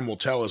 Obviously, time will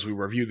tell as we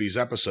review these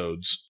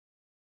episodes.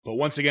 But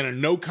once again, a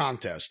no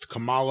contest,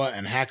 Kamala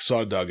and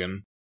Hacksaw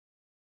Duggan.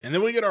 And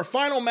then we get our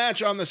final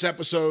match on this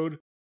episode,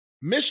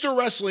 Mr.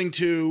 Wrestling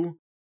 2,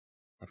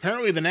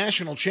 apparently the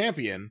national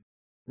champion,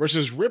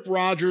 versus Rip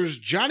Rogers,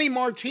 Johnny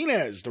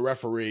Martinez, the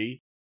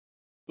referee.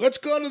 Let's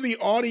go to the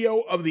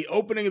audio of the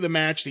opening of the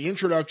match, the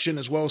introduction,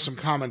 as well as some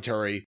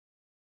commentary.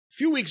 A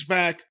few weeks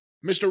back,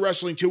 Mr.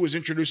 Wrestling 2 was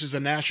introduced as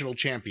the national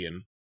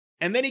champion,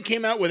 and then he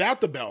came out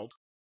without the belt,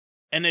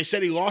 and they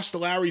said he lost to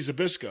Larry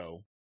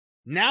Zbyszko.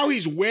 Now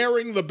he's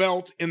wearing the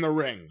belt in the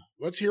ring.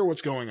 Let's hear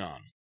what's going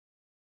on.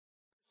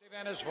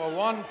 Event is for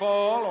 1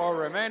 fall or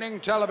remaining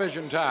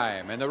television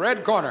time. In the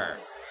red corner,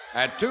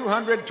 at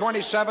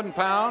 227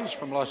 pounds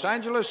from Los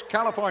Angeles,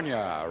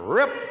 California,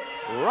 Rip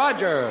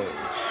Rogers.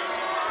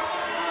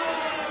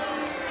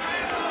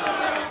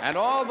 And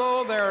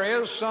although there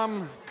is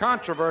some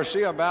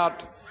controversy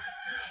about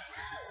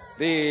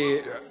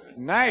the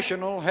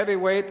National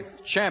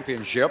Heavyweight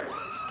Championship,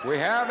 we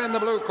have in the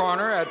blue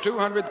corner at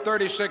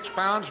 236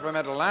 pounds from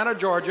Atlanta,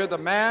 Georgia, the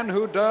man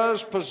who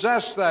does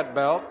possess that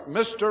belt,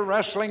 Mr.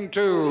 Wrestling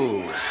 2.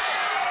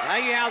 Now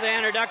you have the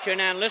introduction,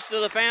 and listen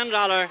to the fan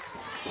dollar.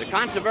 The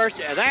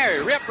controversy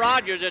there. Rip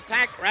Rogers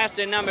attacked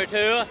wrestling number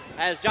 2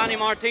 as Johnny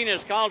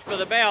Martinez calls for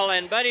the bell.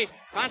 And, buddy,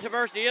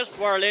 controversy is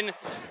swirling.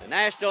 The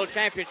national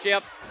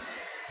championship,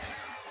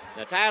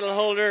 the title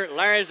holder,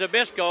 Larry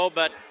Zbyszko,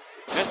 but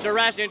Mr.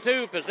 Wrestling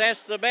 2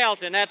 possessed the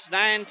belt, and that's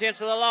 9/10 of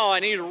the law,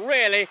 and he's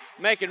really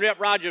making Rip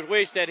Rogers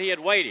wish that he had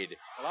waited.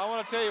 Well, I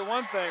want to tell you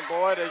one thing,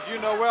 Boyd. As you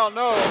well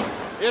know,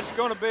 it's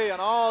going to be an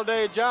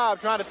all-day job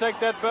trying to take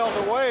that belt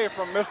away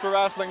from Mr.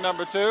 Wrestling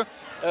number 2,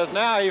 as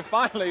now he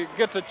finally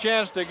gets a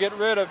chance to get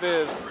rid of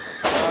his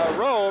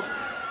robe,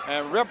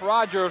 and Rip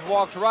Rogers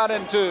walks right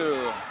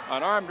into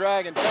an arm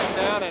drag and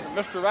takedown, and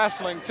Mr.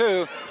 Wrestling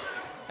 2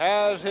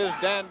 has his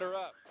dander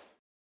up.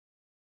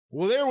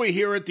 Well, there we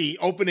hear it, the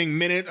opening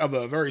minute of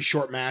a very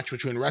short match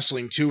between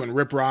Wrestling 2 and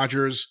Rip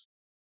Rogers.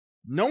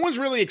 No one's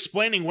really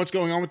explaining what's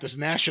going on with this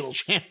national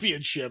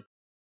championship.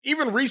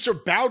 Even Reeser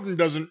Bowden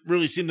doesn't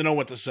really seem to know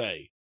what to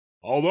say.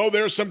 Although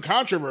there's some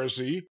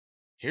controversy,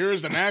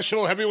 here's the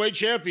national heavyweight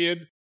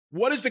champion.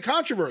 What is the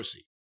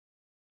controversy?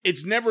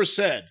 It's never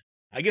said.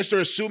 I guess they're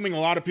assuming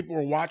a lot of people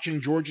were watching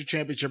Georgia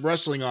Championship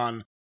Wrestling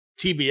on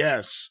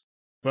TBS.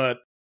 But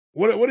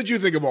what did you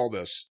think of all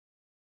this?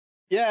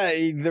 Yeah,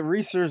 the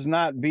Reeser's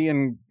not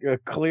being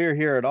clear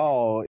here at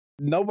all.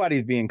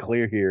 Nobody's being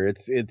clear here.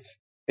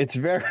 It's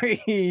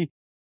very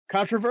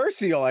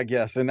controversial, I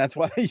guess, and that's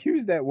why they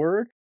use that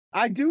word.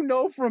 I do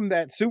know from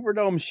that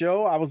Superdome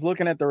show, I was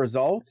looking at the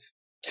results.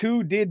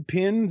 2 did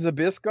pin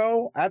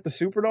Zbyszko at the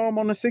Superdome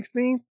on the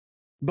 16th,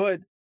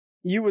 but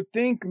you would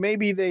think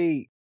maybe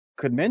they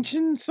could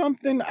mention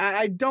something.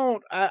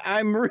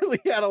 I'm really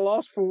at a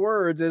loss for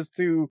words as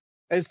to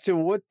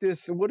what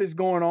is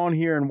going on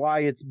here and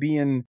why it's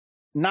being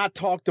not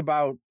talked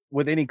about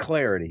with any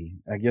clarity,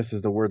 I guess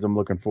is the words I'm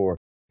looking for.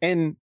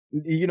 And,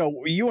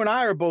 you and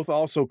I are both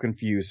also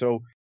confused.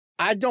 So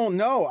I don't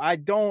know. I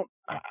don't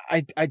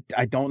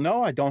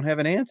know. I don't have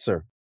an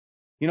answer.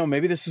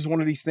 Maybe this is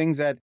one of these things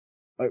that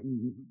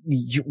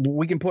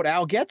we can put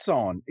Al Getz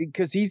on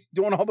because he's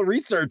doing all the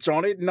research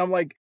on it. And I'm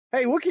like,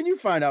 hey, what can you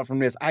find out from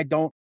this? I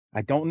don't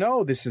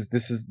know. This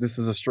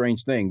is a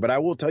strange thing. But I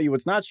will tell you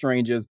what's not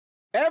strange is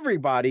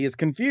everybody is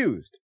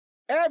confused.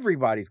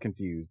 Everybody's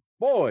confused.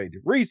 Boyd,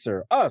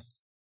 Reeser,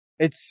 us.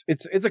 It's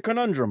a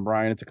conundrum,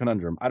 Brian. It's a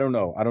conundrum. I don't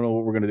know. I don't know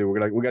what we're gonna do.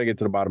 We gotta get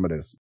to the bottom of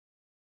this.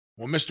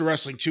 Well, Mr.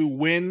 Wrestling 2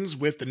 wins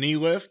with the knee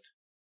lift.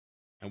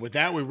 And with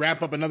that, we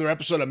wrap up another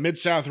episode of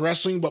Mid-South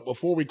Wrestling. But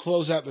before we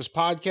close out this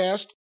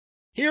podcast,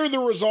 here are the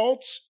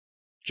results.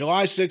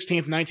 July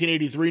 16th,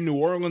 1983, New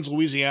Orleans,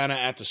 Louisiana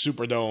at the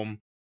Superdome.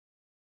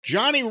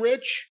 Johnny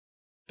Rich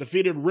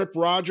defeated Rip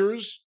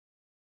Rogers.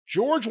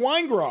 George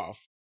Weingroff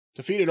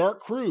defeated Art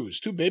Cruz,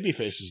 2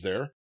 babyfaces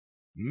there.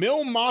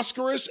 Mil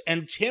Mascaras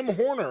and Tim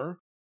Horner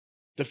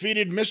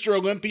defeated Mr.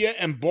 Olympia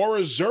and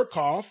Boris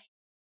Zerkov.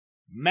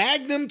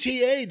 Magnum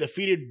TA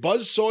defeated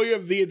Buzz Sawyer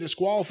via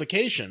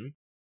disqualification.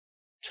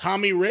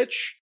 Tommy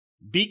Rich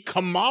beat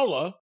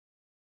Kamala.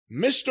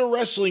 Mr.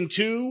 Wrestling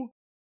 2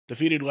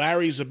 defeated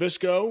Larry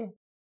Zbyszko.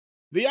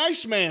 The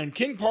Iceman,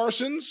 King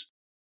Parsons,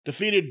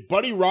 defeated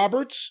Buddy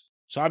Roberts.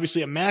 So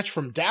obviously a match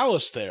from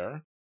Dallas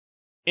there.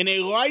 In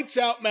a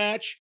lights-out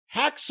match,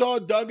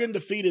 Hacksaw Duggan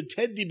defeated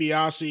Ted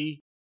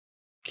DiBiase.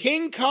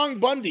 King Kong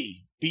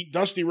Bundy beat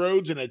Dusty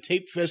Rhodes in a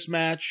tape fist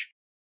match.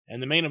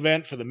 And the main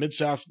event for the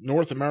Mid-South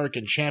North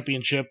American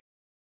Championship,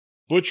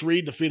 Butch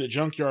Reed defeated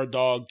Junkyard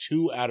Dog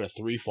 2 out of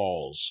 3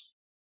 falls.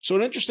 So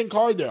an interesting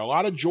card there. A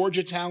lot of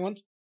Georgia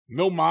talent.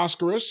 Mil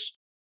Mascaras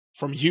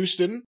from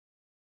Houston.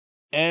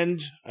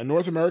 And a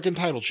North American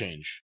title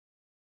change.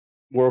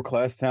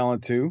 World-class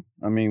talent, too.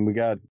 I mean, we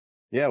got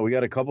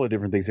a couple of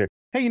different things here.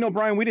 Hey,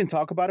 Brian, we didn't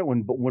talk about it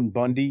when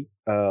Bundy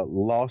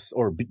lost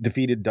or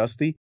defeated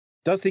Dusty.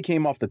 Dusty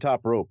came off the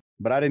top rope,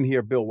 but I didn't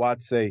hear Bill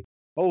Watts say,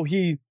 oh,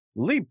 he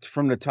leaped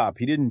from the top.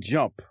 He didn't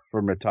jump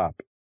from the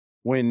top.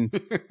 When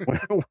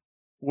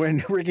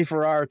Ricky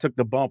Ferrara took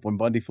the bump when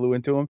Bundy flew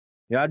into him.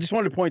 Yeah, I just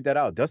wanted to point that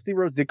out. Dusty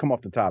Rhodes did come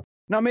off the top.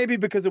 Now, maybe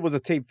because it was a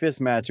tape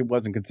fist match, it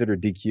wasn't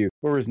considered DQ,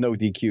 or is no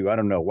DQ. I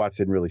don't know. Watts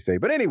didn't really say.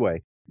 But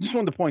anyway, just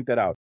wanted to point that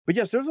out. But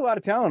yes, there's a lot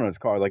of talent on this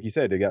card. Like you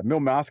said, they got Mil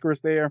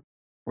Mascaras there,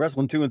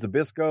 Wrestling 2 and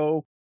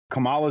Zbyszko,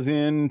 Kamala's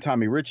in,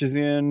 Tommy Rich is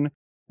in,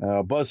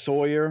 Buzz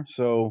Sawyer.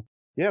 So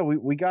yeah,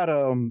 we got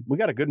a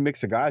good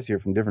mix of guys here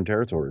from different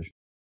territories.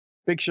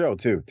 Big show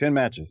too, 10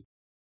 matches.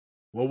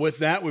 Well, with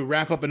that, we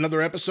wrap up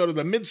another episode of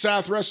the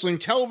Mid-South Wrestling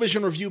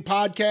Television Review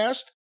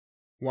Podcast.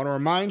 Want to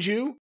remind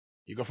you,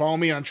 you can follow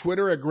me on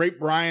Twitter at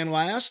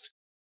GreatBrianLast. You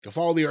can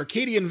follow the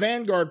Arcadian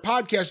Vanguard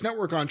Podcast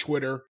Network on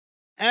Twitter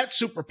at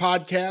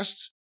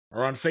SuperPodcasts,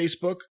 or on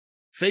Facebook,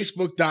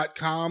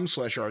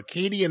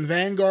 facebook.com/Arcadian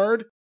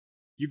Vanguard.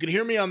 You can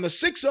hear me on the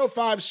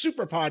 605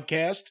 Super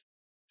Podcast,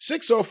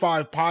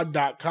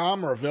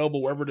 605pod.com, or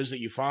available wherever it is that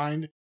you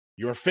find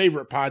your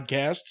favorite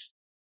podcasts.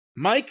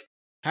 Mike,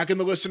 how can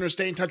the listeners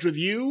stay in touch with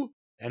you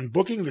and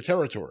Booking the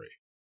Territory?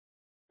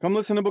 Come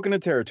listen to Booking the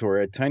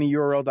Territory at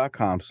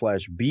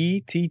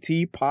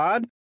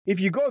tinyurl.com/BTTpod. If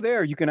you go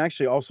there, you can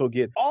actually also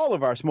get all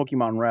of our Smoky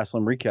Mountain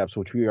Wrestling recaps,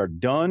 which we are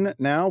done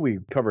now. We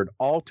covered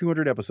all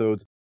 200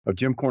 episodes of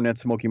Jim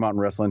Cornette's Smoky Mountain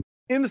Wrestling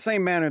in the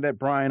same manner that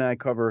Brian and I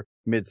cover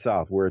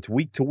Mid-South, where it's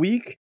week to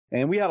week.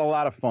 And we had a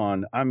lot of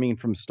fun. I mean,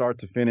 from start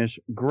to finish,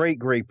 great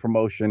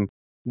promotion.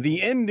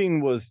 The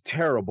ending was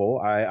terrible,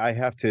 I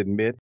have to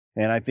admit.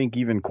 And I think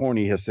even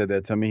Corny has said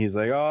that to me. He's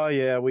like, oh,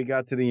 yeah, we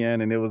got to the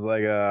end. And it was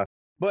like,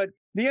 but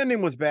the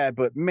ending was bad.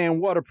 But, man,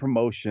 what a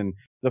promotion.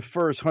 The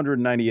first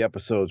 190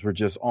 episodes were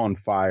just on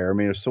fire. I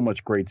mean, there's so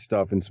much great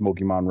stuff in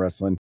Smoky Mountain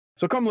Wrestling.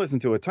 So come listen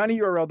to it.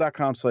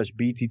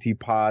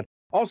 tinyurl.com/BTTpod.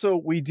 Also,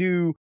 we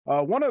do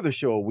one other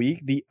show a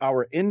week,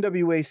 our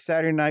NWA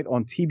Saturday Night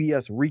on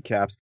TBS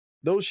recaps.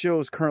 Those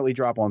shows currently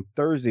drop on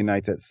Thursday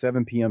nights at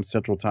 7 p.m.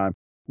 Central Time.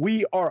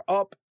 We are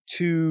up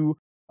to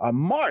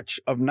March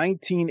of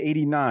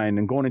 1989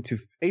 and going into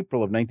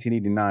April of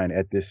 1989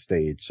 at this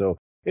stage. So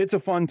it's a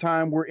fun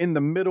time. We're in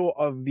the middle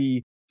of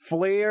the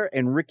Flair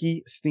and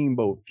Ricky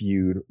Steamboat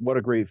feud. What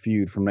a great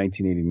feud from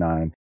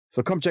 1989.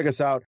 So come check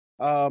us out.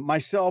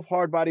 Myself,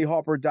 Hardbody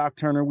Harper, Doc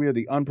Turner, we are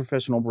the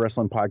Unprofessional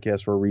Wrestling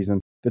Podcast for a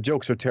reason. The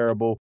jokes are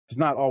terrible. It's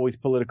not always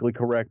politically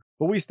correct,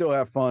 but we still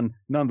have fun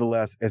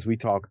nonetheless as we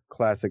talk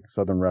classic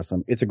Southern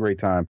wrestling. It's a great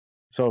time.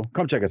 So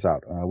come check us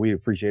out. We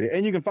appreciate it.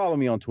 And you can follow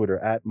me on Twitter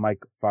at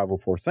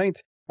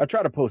Mike504Saints. I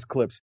try to post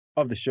clips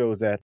of the shows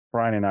that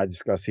Brian and I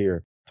discuss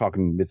here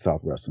talking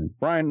Mid-South Wrestling.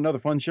 Brian, another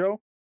fun show.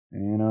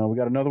 And we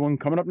got another one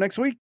coming up next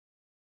week.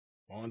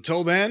 Well,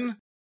 until then,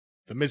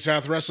 The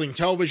Mid-South Wrestling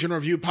Television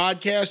Review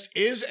Podcast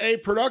is a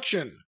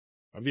production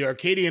of the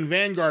Arcadian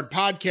Vanguard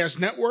Podcast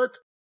Network.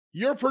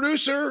 Your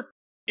producer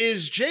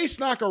is Jace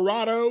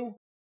Nacarado.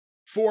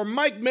 For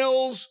Mike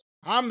Mills,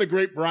 I'm the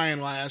great Brian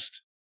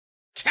Last.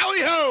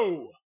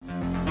 Tally-ho!